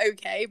Attitude was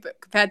okay, but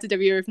compared to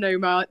WWF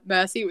No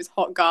Mercy, it was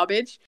hot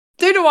garbage.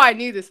 Don't know why I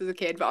knew this as a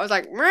kid, but I was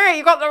like,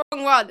 you got the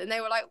wrong one, and they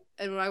were like,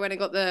 and I went and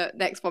got the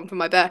next one for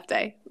my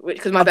birthday, which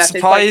because my I'm birthday.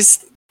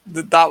 surprised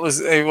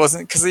it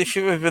wasn't, because if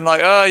you would have been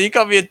like, oh, you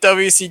got me a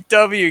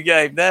WCW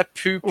game, they're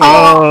poopy.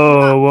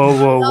 Oh,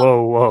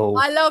 whoa.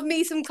 I love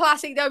me some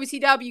classic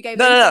WCW games.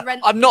 No.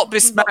 I'm not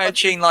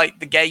besmirching like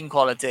the game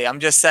quality. I'm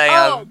just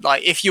saying,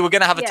 like, if you were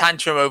gonna have a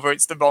tantrum over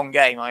it's the wrong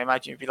game, I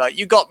imagine you'd be like,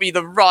 you got me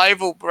the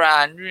rival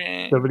brand.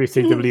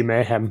 WCW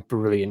Mayhem,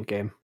 brilliant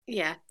game.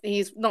 Yeah,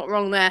 he's not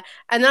wrong there.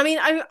 And I mean,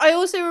 I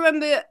also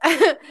remember,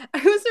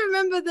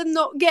 them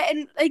not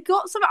getting. They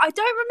got some. I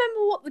don't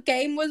remember what the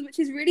game was, which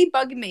is really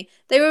bugging me.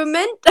 They were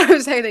meant. I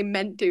was saying they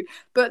meant to,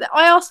 but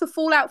I asked for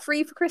Fallout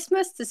 3 for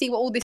Christmas to see what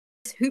all this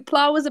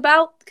hoopla was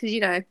about,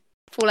 because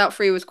Fallout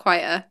 3 was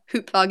quite a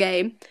hoopla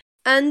game.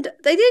 And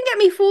they didn't get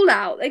me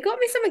Fallout. They got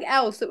me something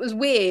else that was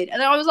weird,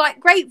 and I was like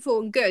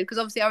grateful and good because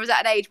obviously I was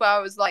at an age where I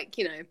was like,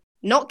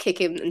 not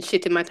kicking and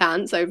shitting my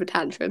pants over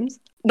tantrums.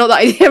 Not that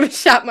I ever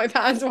shat my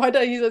pants, why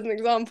don't I use it as an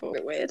example?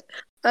 It's weird.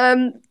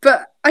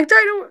 But I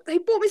don't know. They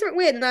bought me something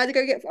weird, and I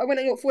went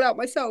and got Fallout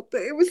myself.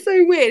 But it was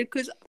so weird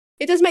because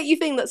it does make you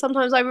think that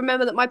sometimes I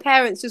remember that my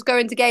parents just go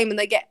into game and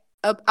they get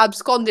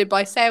absconded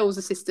by sales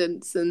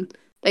assistants, and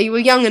they were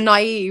young and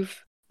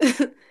naive.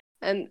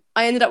 And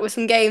I ended up with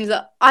some games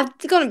that I'm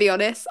gonna be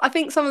honest. I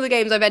think some of the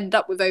games I've ended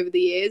up with over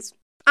the years,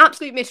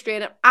 absolute mystery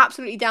and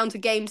absolutely down to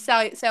game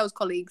sales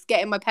colleagues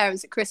getting my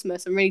parents at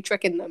Christmas and really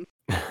tricking them.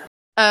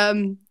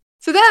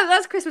 So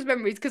that's Christmas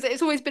memories, because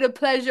it's always been a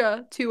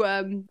pleasure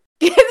to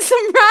get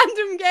some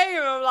random game.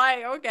 I'm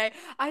like, okay.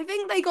 I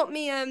think they got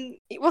me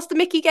what's the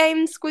Mickey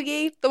game,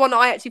 Squiggy? The one that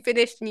I actually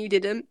finished and you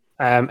didn't.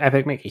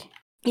 Epic Mickey.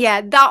 Yeah,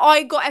 that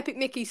I got Epic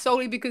Mickey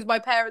solely because my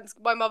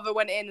mother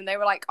went in and they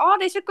were like, oh,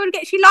 this is good.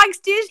 She likes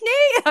Disney.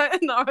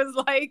 And I was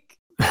like,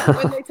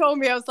 when they told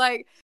me, I was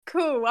like,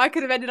 cool, I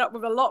could have ended up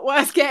with a lot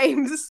worse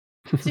games.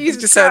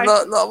 Jesus Just Christ.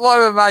 saying, look,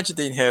 what I'm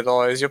imagining here,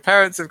 Laura, is your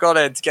parents have gone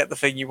in to get the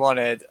thing you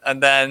wanted,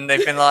 and then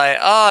they've been like,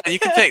 oh, you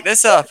can pick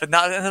this up, and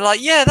they're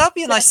like, yeah, that'd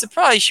be a nice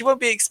surprise. She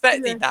won't be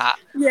expecting that.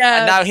 Yeah.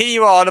 And now here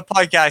you are on a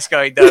podcast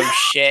going, no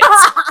shit.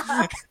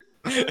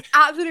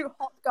 Absolute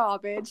hot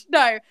garbage.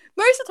 No,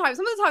 most of the time,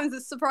 some of the times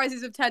the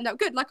surprises have turned out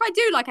good. Like, I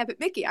do like Epic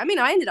Mickey. I mean,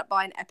 I ended up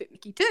buying Epic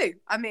Mickey too.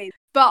 I mean,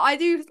 but I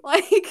do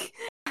like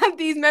have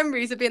these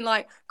memories of being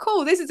like,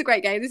 cool, this is a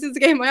great game. This is the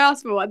game I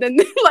asked for. And then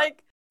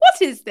like, what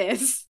is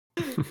this?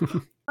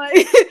 Like,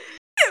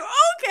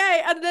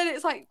 okay. And then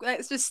it's like,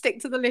 let's just stick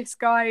to the list,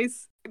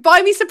 guys.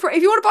 Buy me surprise.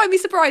 If you want to buy me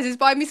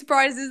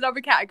surprises in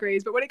other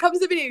categories. But when it comes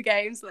to video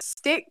games, let's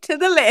stick to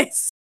the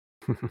list.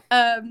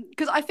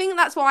 Because I think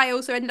that's why I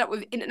also ended up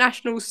with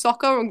international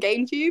soccer on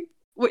GameCube,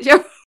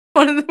 whichever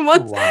one of the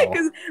ones.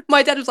 Because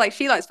my dad was like,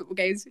 she likes football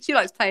games. She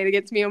likes playing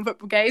against me on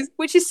football games,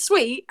 which is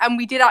sweet. And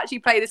we did actually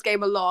play this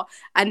game a lot.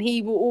 And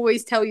he will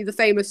always tell you the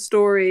famous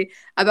story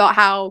about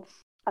how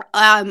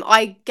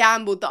I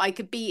gambled that I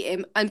could beat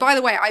him. And by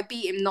the way, I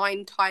beat him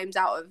 9 times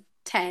out of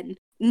 10.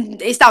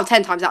 It's now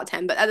 10 times out of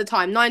 10, but at the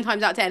time, 9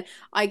 times out of 10,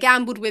 I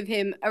gambled with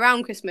him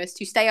around Christmas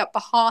to stay up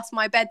past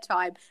my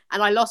bedtime,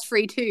 and I lost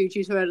 3-2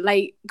 due to a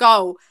late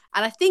goal.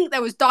 And I think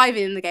there was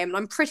diving in the game, and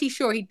I'm pretty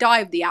sure he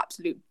dived, the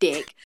absolute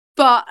dick.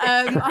 But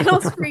I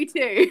lost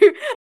 3-2,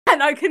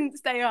 and I couldn't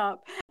stay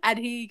up. And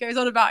he goes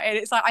on about it.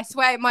 It's like, I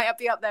swear it might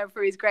be up there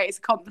for his greatest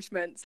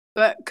accomplishments.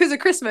 But because of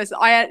Christmas,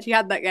 I actually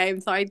had that game,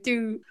 so I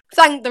do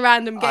thank the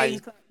random game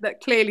that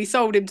clearly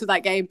sold him to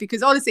that game,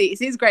 because honestly, it's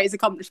his greatest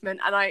accomplishment.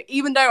 And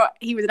even though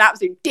he was an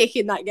absolute dick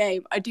in that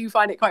game, I do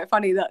find it quite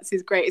funny that's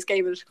his greatest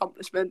game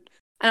accomplishment.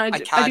 And I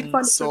do find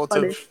it sort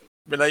funny. of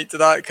relate to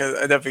that, because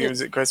I don't think it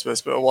was at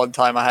Christmas, but at one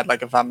time I had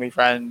like a family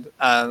friend,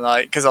 and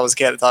like, because I was a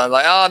kid at the time,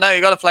 like, oh no,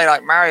 you got to play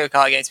like Mario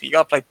Kart against me, you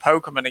got to play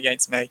Pokemon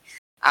against me.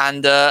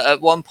 And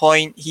at one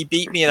point, he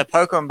beat me in a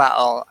Pokemon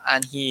battle,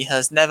 and he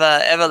has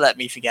never ever let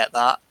me forget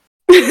that.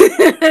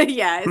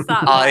 Yeah, it's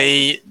that.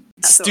 I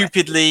That's all right.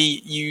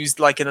 stupidly used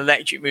like an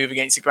electric move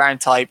against a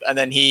ground type, and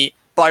then he,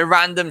 by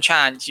random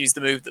chance, used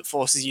the move that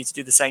forces you to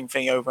do the same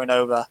thing over and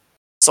over.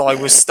 So I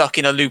was stuck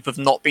in a loop of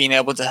not being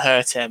able to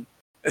hurt him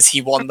as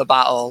he won the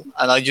battle,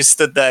 and I just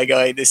stood there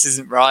going, "This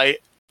isn't right."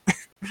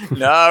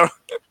 No,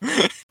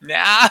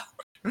 nah.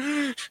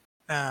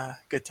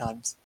 Good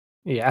times.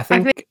 Yeah, I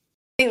think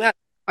That's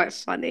quite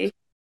funny.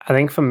 I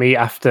think for me,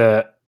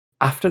 after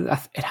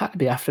it had to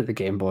be after the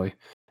Game Boy.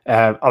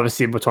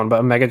 Obviously, we're talking about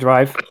a Mega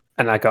Drive,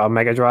 and I got a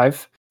Mega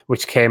Drive,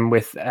 which came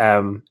with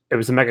it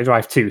was a Mega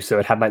Drive 2, so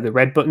it had like the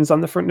red buttons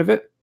on the front of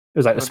it. It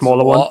was like the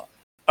smaller one.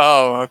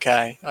 Oh,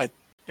 okay.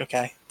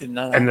 Okay, didn't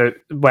know that. And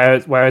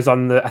whereas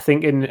on the, I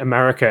think in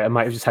America, it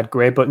might have just had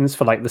grey buttons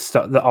for like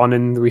the on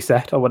and the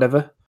reset or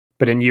whatever.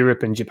 But in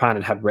Europe and Japan,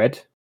 it had red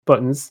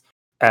buttons.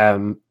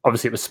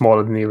 Obviously, it was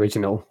smaller than the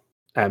original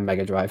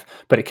Mega Drive,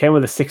 but it came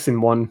with a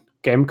 6-in-1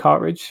 game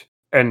cartridge,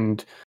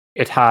 and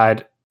it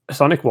had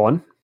Sonic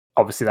 1.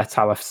 Obviously, that's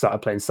how I started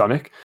playing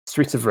Sonic.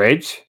 Streets of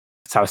Rage.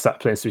 That's how I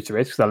started playing Streets of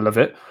Rage because I love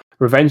it.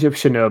 Revenge of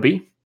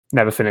Shinobi.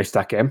 Never finished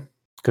that game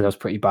because I was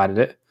pretty bad at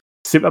it.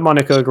 Super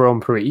Monaco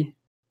Grand Prix.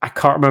 I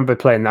can't remember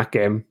playing that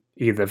game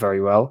either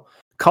very well.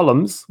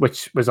 Columns,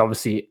 which was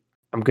obviously,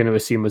 I'm going to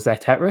assume was their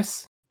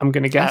Tetris. I'm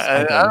going to guess.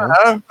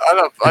 I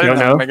don't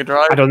know. Mega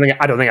Drive. I don't think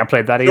I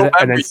played that either.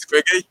 And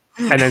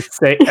then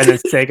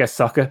Sega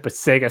Soccer, but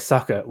Sega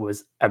Soccer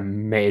was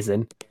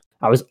amazing.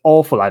 I was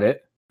awful at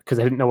it because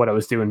I didn't know what I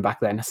was doing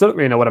back then. I still don't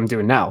really know what I'm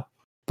doing now,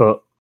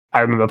 but I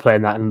remember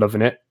playing that and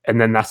loving it.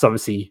 And then that's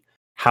obviously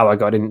how I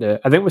got into,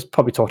 I think it was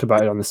probably talked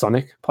about it on the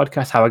Sonic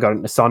podcast, how I got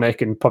into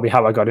Sonic and probably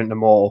how I got into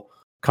more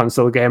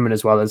console gaming,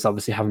 as well as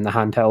obviously having the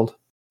handheld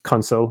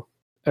console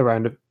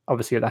around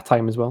obviously at that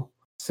time as well.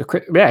 So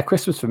yeah,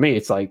 Christmas for me,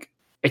 it's like,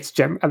 I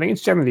think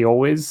it's generally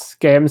always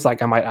games.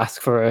 Like I might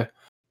ask for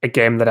a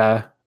game that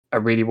I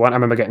really want. I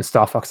remember getting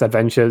Star Fox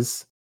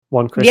Adventures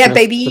one Christmas for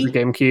the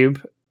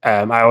GameCube.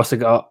 I also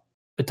got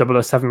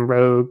a 007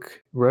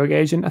 Rogue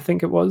Agent, I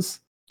think it was.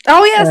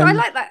 Oh yes, I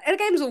like that. The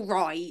game's all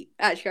right,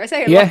 actually. I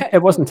say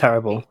it wasn't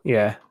terrible.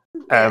 Yeah.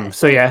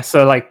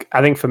 So like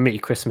I think for me,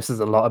 Christmas is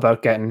a lot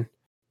about getting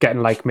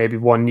like maybe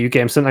one new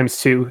game, sometimes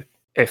two,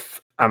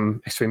 if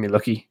I'm extremely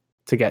lucky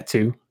to get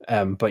two.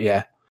 But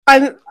yeah.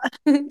 I'm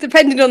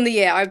depending on the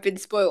year, I've been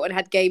spoiled and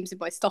had games in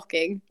my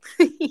stocking.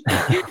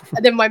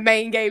 And then my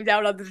main game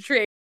down under the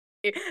tree.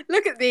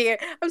 Look at me.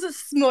 I'm such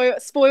a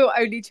spoiled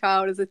only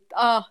child.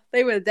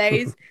 They were the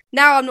days.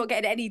 Now I'm not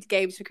getting any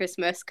games for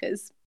Christmas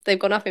because they've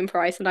gone up in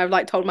price, and I've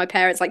like told my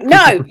parents, like,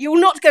 no, you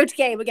will not go to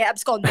game and get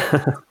absconded.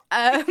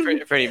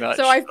 Pretty much.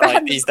 So I've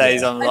like, these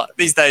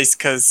days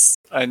because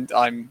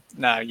I'm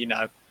now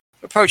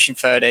approaching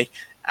 30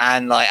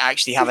 and like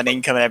actually have an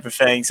income and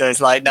everything. So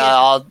it's like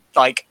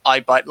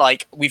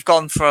we've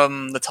gone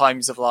from the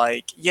times of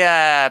like,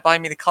 yeah, buy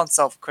me the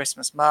console for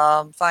Christmas,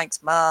 Mum.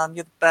 Thanks, Mum.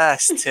 You're the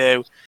best.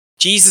 To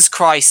Jesus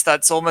Christ,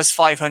 that's almost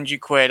 500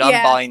 quid.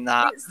 I'm buying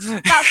that.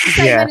 That's the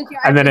same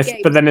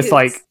energy. And then it's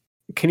like,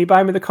 can you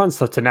buy me the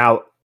console? To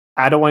now,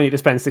 I don't want you to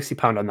spend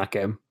 £60 on that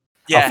game.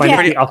 Yeah,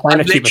 I'll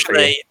find it cheaper for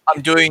you.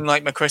 I'm doing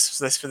like my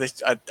Christmas list for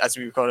this as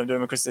we record. I'm doing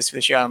my Christmas list for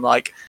this year. I'm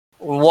like,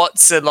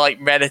 what's a like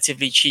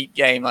relatively cheap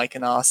game I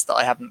can ask that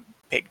I haven't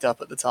picked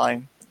up at the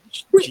time?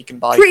 You can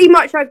buy. Pretty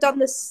much, I've done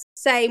the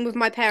same with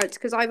my parents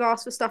because I've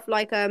asked for stuff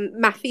like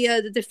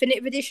Mafia, the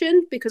definitive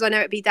edition, because I know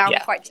it'd be down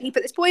quite cheap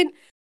at this point.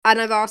 And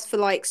I've asked for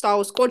like Star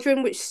Wars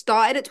Squadron, which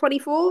started at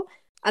 24.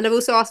 And I've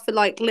also asked for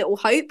like Little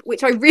Hope,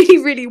 which I really,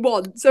 really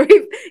want. So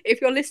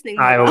if you're listening,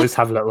 I always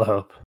have Little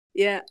Hope.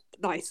 Yeah,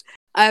 nice.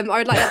 I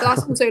would like that, but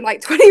that's also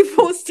like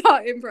 24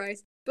 starting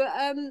price. But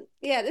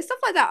there's stuff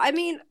like that. I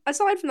mean,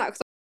 aside from that,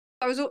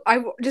 because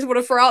I just want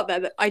to throw out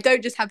there that I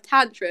don't just have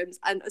tantrums.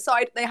 And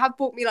aside, they have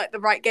bought me like the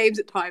right games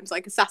at times,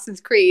 like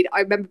Assassin's Creed. I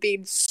remember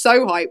being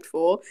so hyped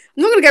for.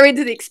 I'm not going to go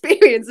into the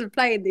experience of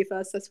playing the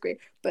first Assassin's Creed,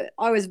 but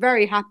I was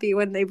very happy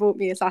when they bought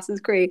me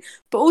Assassin's Creed.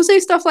 But also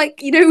stuff like,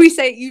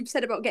 you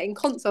said about getting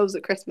consoles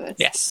at Christmas.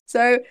 Yes.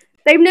 So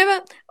they've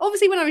never,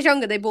 obviously when I was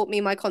younger, they bought me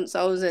my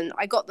consoles and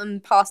I got them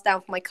passed down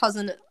from my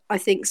cousin at, I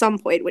think, some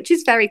point, which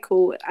is very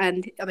cool.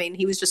 And I mean,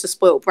 he was just a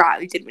spoiled brat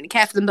who didn't really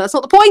care for them, but that's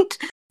not the point.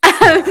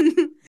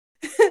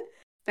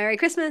 Merry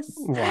Christmas.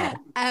 Wow.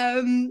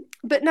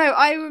 But no,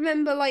 I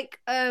remember like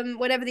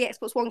whenever the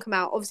Xbox One came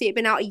out, obviously it'd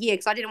been out a year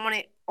because I didn't want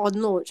it on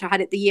launch. I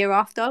had it the year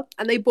after,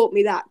 and they bought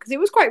me that because it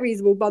was quite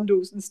reasonable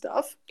bundles and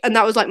stuff. And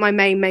that was like my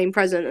main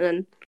present.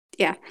 And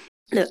yeah,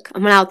 look,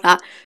 I'm allowed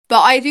that. But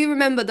I do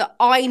remember that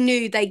I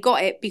knew they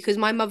got it because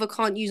my mother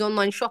can't use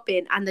online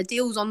shopping, and the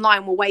deals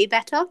online were way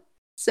better.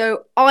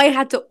 So I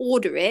had to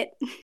order it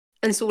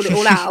and sort it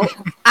all out.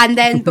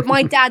 But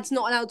my dad's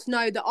not allowed to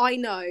know that I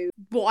know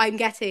what I'm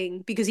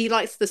getting because he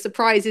likes the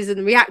surprises and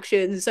the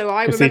reactions. So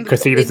I remember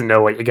because he doesn't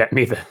know what you're getting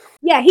either.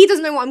 Yeah, he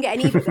doesn't know what I'm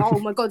getting either. Oh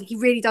my god, he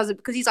really doesn't,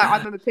 because he's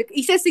like,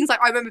 he says things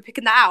like, I remember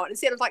picking that out. And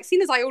instead of like,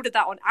 soon as I ordered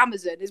that on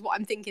Amazon is what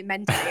I'm thinking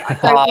mentally. I don't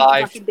think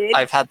I fucking did.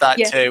 I've had that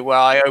too, where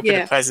I open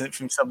a present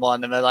from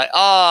someone and they're like,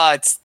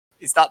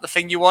 is that the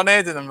thing you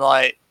wanted? And I'm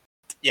like,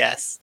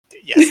 yes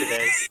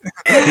it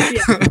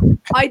is.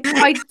 I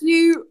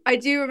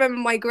do remember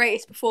my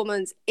greatest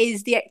performance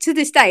is to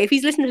this day, if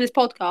he's listening to this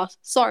podcast,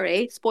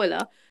 sorry,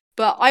 spoiler,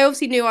 but I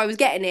obviously knew I was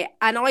getting it,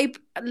 and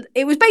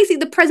it was basically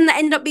the present that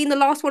ended up being the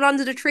last one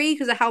under the tree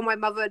because of how my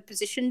mother had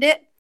positioned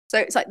it. So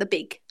it's like the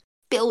big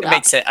build up. It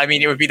makes it. I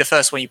mean, it would be the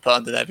first one you put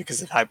under there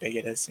because of how big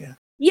it is.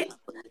 Yeah.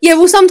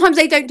 Well, sometimes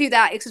they don't do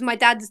that because my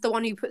dad's the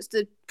one who puts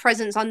the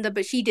presents under,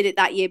 but she did it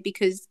that year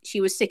because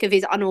she was sick of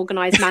his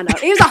unorganized manner.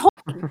 It was a whole.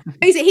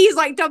 Basically, he's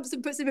like dumps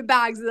and puts them in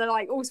bags, and they're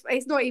like, "Oh,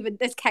 it's not even.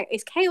 It's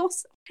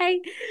chaos." Okay.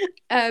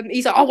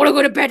 He's like, "I want to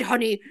go to bed,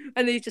 honey,"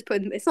 and then he's just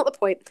putting. It's not the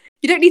point.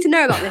 You don't need to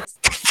know about this.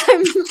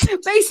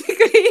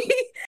 Basically,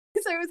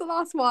 so it was the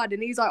last one,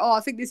 and he's like, "Oh,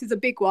 I think this is a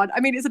big one. I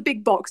mean, it's a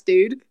big box,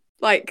 dude.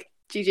 Like,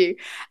 GG."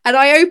 And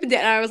I opened it,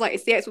 and I was like,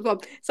 "It's the Xbox One."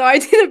 So I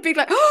did a big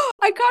like, "Oh,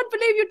 I can't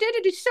believe you did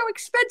it. It's so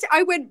expensive."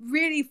 I went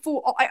really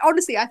full. I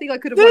honestly, I think I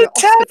could have won an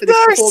Oscar for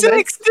this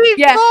performance.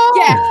 Yeah.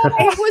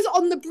 It was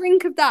on the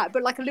brink of that,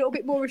 but like a little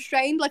bit more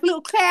restrained, like a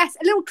little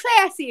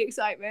classy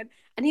excitement.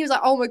 And he was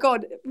like, "Oh my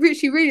god,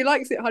 she really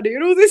likes it, honey,"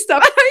 and all this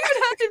stuff. And I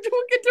even had him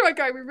talking to her,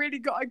 going, "We really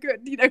got a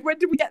good, when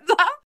did we get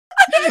that?"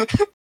 I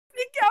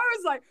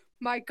was like,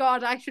 "My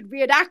god, I should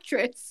be an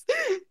actress.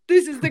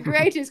 This is the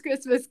greatest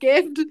Christmas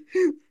gift."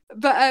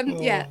 But I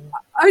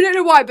don't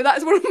know why, but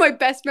that's one of my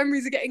best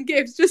memories of getting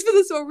gifts, just for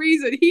the sole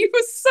reason he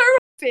was so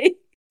happy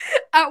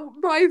at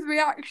my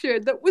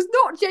reaction that was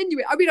not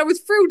genuine. I mean, I was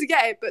thrilled to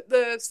get it, but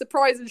the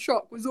surprise and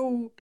shock was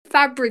all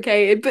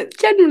fabricated. But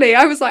generally,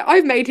 I was like,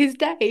 I've made his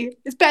day.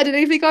 It's better than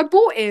anything I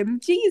bought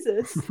him.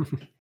 Jesus.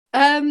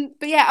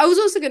 But yeah, I was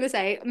also going to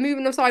say,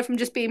 moving aside from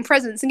just being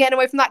presents and getting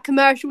away from that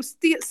commercial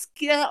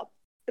skill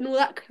and all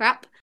that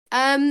crap,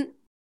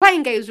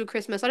 playing games with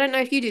Christmas. I don't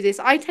know if you do this.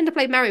 I tend to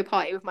play Mario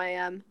Party with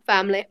my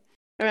family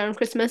around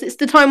Christmas. It's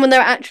the time when they're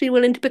actually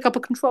willing to pick up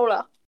a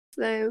controller.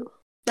 So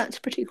that's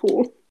pretty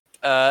cool.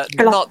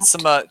 Not so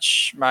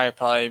much Mario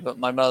Party, but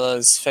my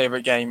mother's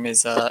favourite game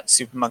is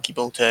Super Monkey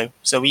Ball 2.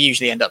 So we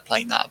usually end up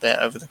playing that a bit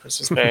over the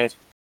Christmas period.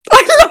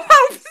 I love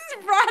how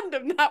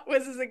random that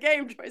was as a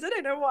game choice. I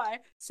don't know why.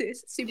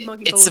 Super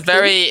Monkey Ball 2.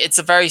 It's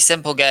a very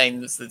simple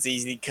game that's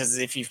easy, because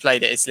if you've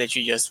played it, it's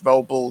literally just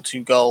roll ball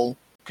to goal,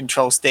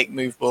 control stick,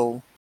 move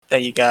ball. There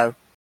you go.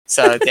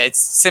 So yeah, it's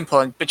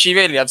simple, but she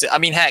really loves it. I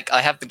mean, heck,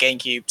 I have the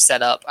GameCube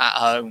set up at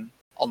home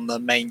on the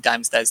main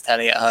downstairs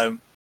telly at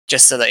home,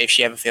 just so that if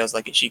she ever feels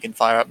like it, she can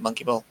fire up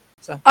Monkey Ball.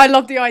 So I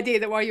love the idea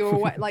that while you're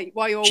away,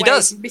 she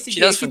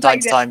does from time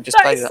to time. Just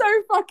plays it. That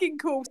is so fucking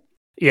cool.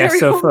 Yeah.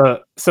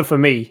 So for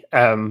me,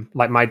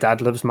 like my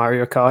dad loves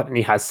Mario Kart, and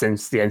he has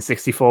since the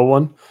N64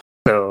 one.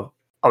 So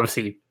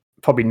obviously,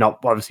 probably not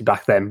obviously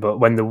back then, but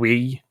when the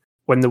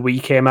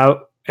Wii came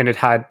out, and it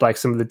had like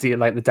some of the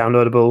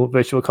downloadable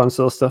virtual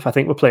console stuff, I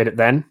think we played it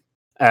then.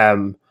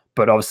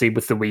 But obviously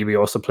with the Wii, we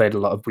also played a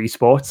lot of Wii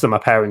Sports. So my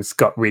parents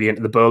got really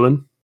into the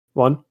bowling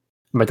one.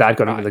 My dad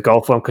got into the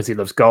golf one because he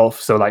loves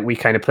golf. So like we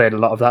kind of played a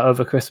lot of that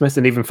over Christmas,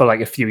 and even for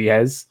like a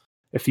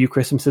few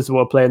Christmases we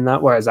were playing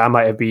that. Whereas I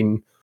might have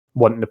been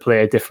wanting to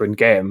play a different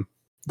game.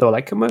 They were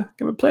like, "Can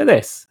we play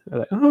this?" I'm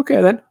like, "Oh,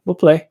 okay, then we'll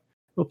play."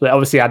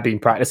 Obviously, I'd been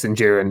practicing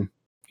during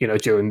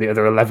the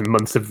other 11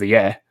 months of the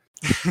year.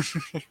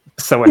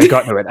 So when I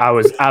got to it, I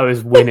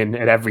was winning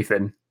at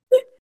everything,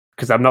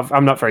 because I'm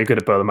not very good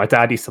at bowling. My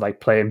dad used to like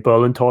play in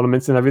bowling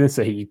tournaments and everything,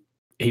 so he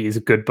is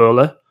a good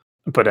bowler.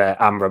 But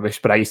I'm rubbish.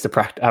 But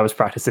I was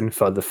practicing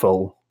for the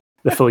full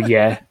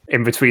year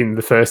in between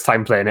the first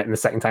time playing it and the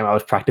second time. I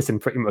was practicing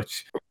pretty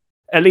much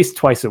at least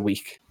twice a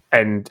week,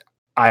 and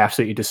I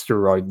absolutely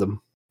destroyed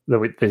them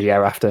the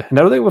year after. And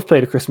I don't think we've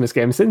played a Christmas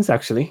game since,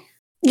 actually.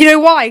 You know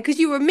why? Because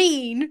you were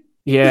mean.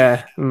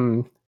 Yeah.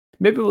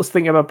 Maybe we'll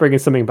think about bringing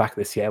something back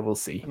this year. We'll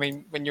see. I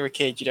mean, when you're a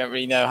kid, you don't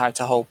really know how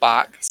to hold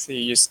back, so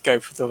you just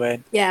go for the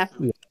win. Yeah.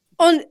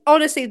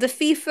 Honestly, the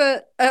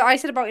FIFA, I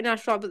said about it now,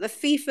 but the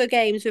FIFA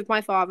games with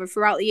my father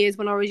throughout the years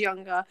when I was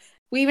younger,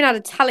 we even had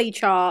a tally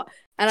chart,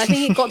 and I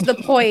think it got to the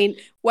point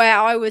where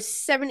I was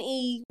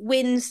 70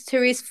 wins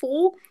to his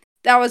 4.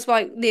 That was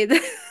like near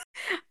the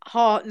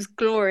heart is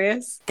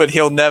glorious. But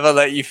he'll never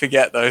let you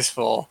forget those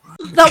 4.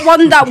 That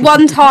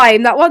one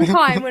time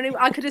when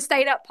I could have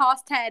stayed up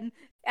past 10.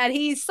 And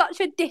he's such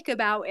a dick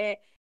about it.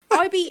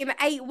 I beat him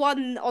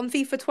 8-1 on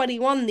FIFA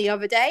 21 the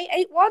other day.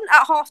 8-1?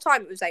 At half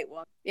time, it was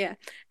 8-1. Yeah.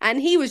 And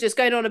he was just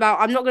going on about,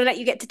 "I'm not going to let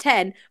you get to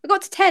 10. I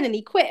got to 10 and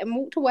he quit and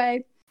walked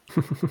away.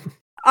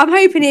 I'm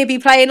hoping he'll be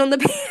playing on the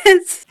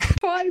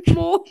PS5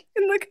 more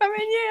in the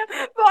coming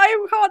year. But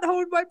I can't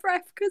hold my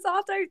breath because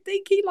I don't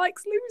think he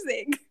likes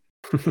losing.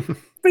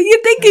 But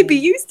you'd think he'd be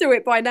used to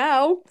it by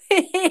now.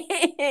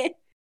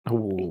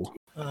 Oh,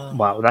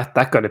 wow.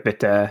 That got a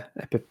bit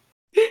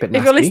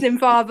if you're listening,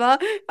 Father,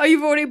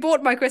 you've already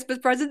bought my Christmas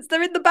presents.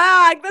 They're in the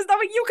bag. There's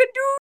nothing you can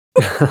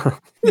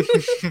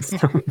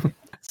do.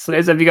 So,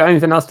 Liz, have you got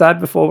anything else to add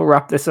before we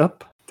wrap this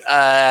up?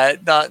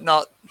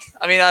 Not.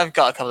 I mean, I've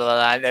got a couple of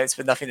other notes,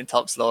 but nothing that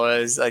tops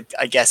Laura's. I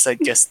guess I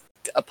just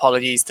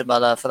apologies to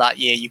Mother for that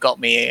year. You got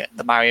me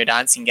the Mario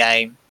dancing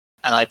game,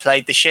 and I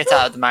played the shit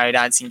out of the Mario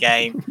dancing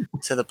game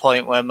to the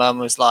point where Mum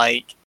was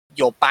like,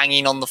 "You're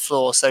banging on the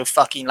floor so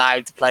fucking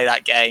loud to play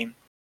that game.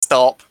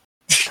 Stop."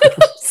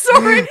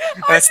 Sorry.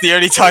 That's the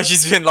only time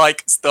she's been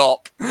like,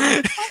 "Stop."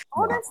 I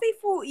honestly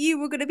thought you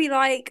were gonna be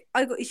like,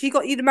 she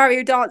got you the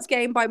Mario Dance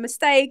game by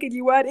mistake, and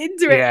you weren't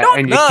into it. Yeah, Not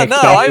and you No, kicked no,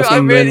 off or I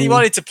really something.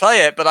 wanted to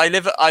play it, but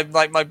I'm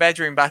like, my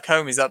bedroom back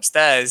home is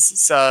upstairs,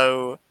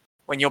 so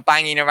when you're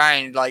banging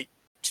around, like,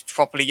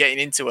 properly getting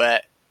into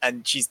it,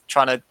 and she's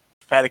trying to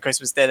prepare the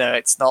Christmas dinner,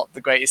 it's not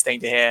the greatest thing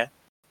to hear.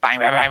 Bang,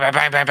 bang, bang, bang,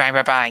 bang, bang, bang,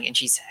 bang, bang, and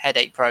she's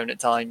headache prone at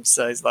times,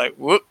 so it's like,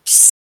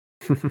 whoops.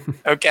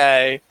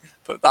 Okay,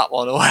 put that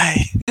one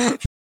away.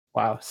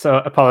 Wow. So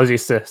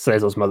apologies to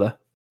Slazel's mother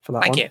for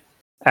that Thank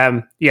one.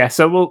 you. Yeah,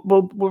 so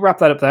we'll wrap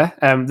that up there.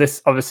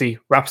 This obviously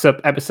wraps up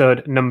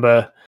episode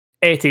number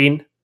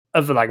 18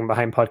 of the Lagging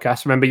Behind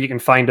podcast. Remember, you can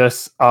find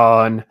us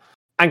on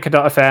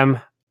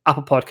Anchor.fm,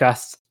 Apple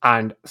Podcasts,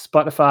 and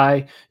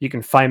Spotify. You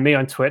can find me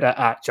on Twitter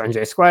at John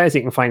J. Squires.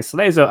 You can find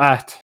Slazo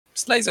at,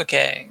 Slazer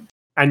King.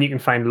 and you can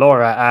find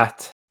Laura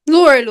at.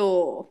 Laura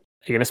Law. Are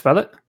you gonna spell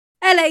it?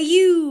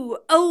 LAU,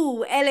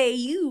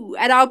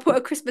 and I'll put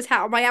a Christmas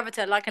hat on my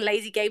avatar like a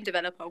lazy game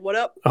developer. What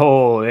up?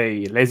 Oh,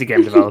 hey, lazy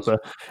game developer.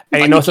 And you I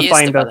can think also he is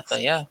find developer, us.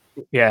 yeah.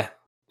 Yeah.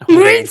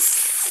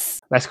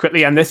 Let's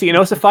quickly end this. You can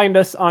also find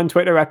us on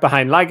Twitter at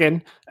Behind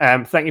Lagging.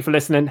 Thank you for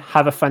listening.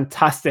 Have a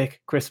fantastic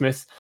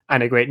Christmas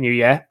and a great New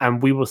Year,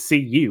 and we will see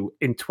you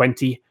in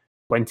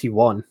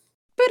 2021.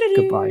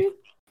 Goodbye.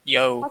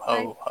 Yo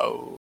Bye-bye. ho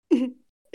ho.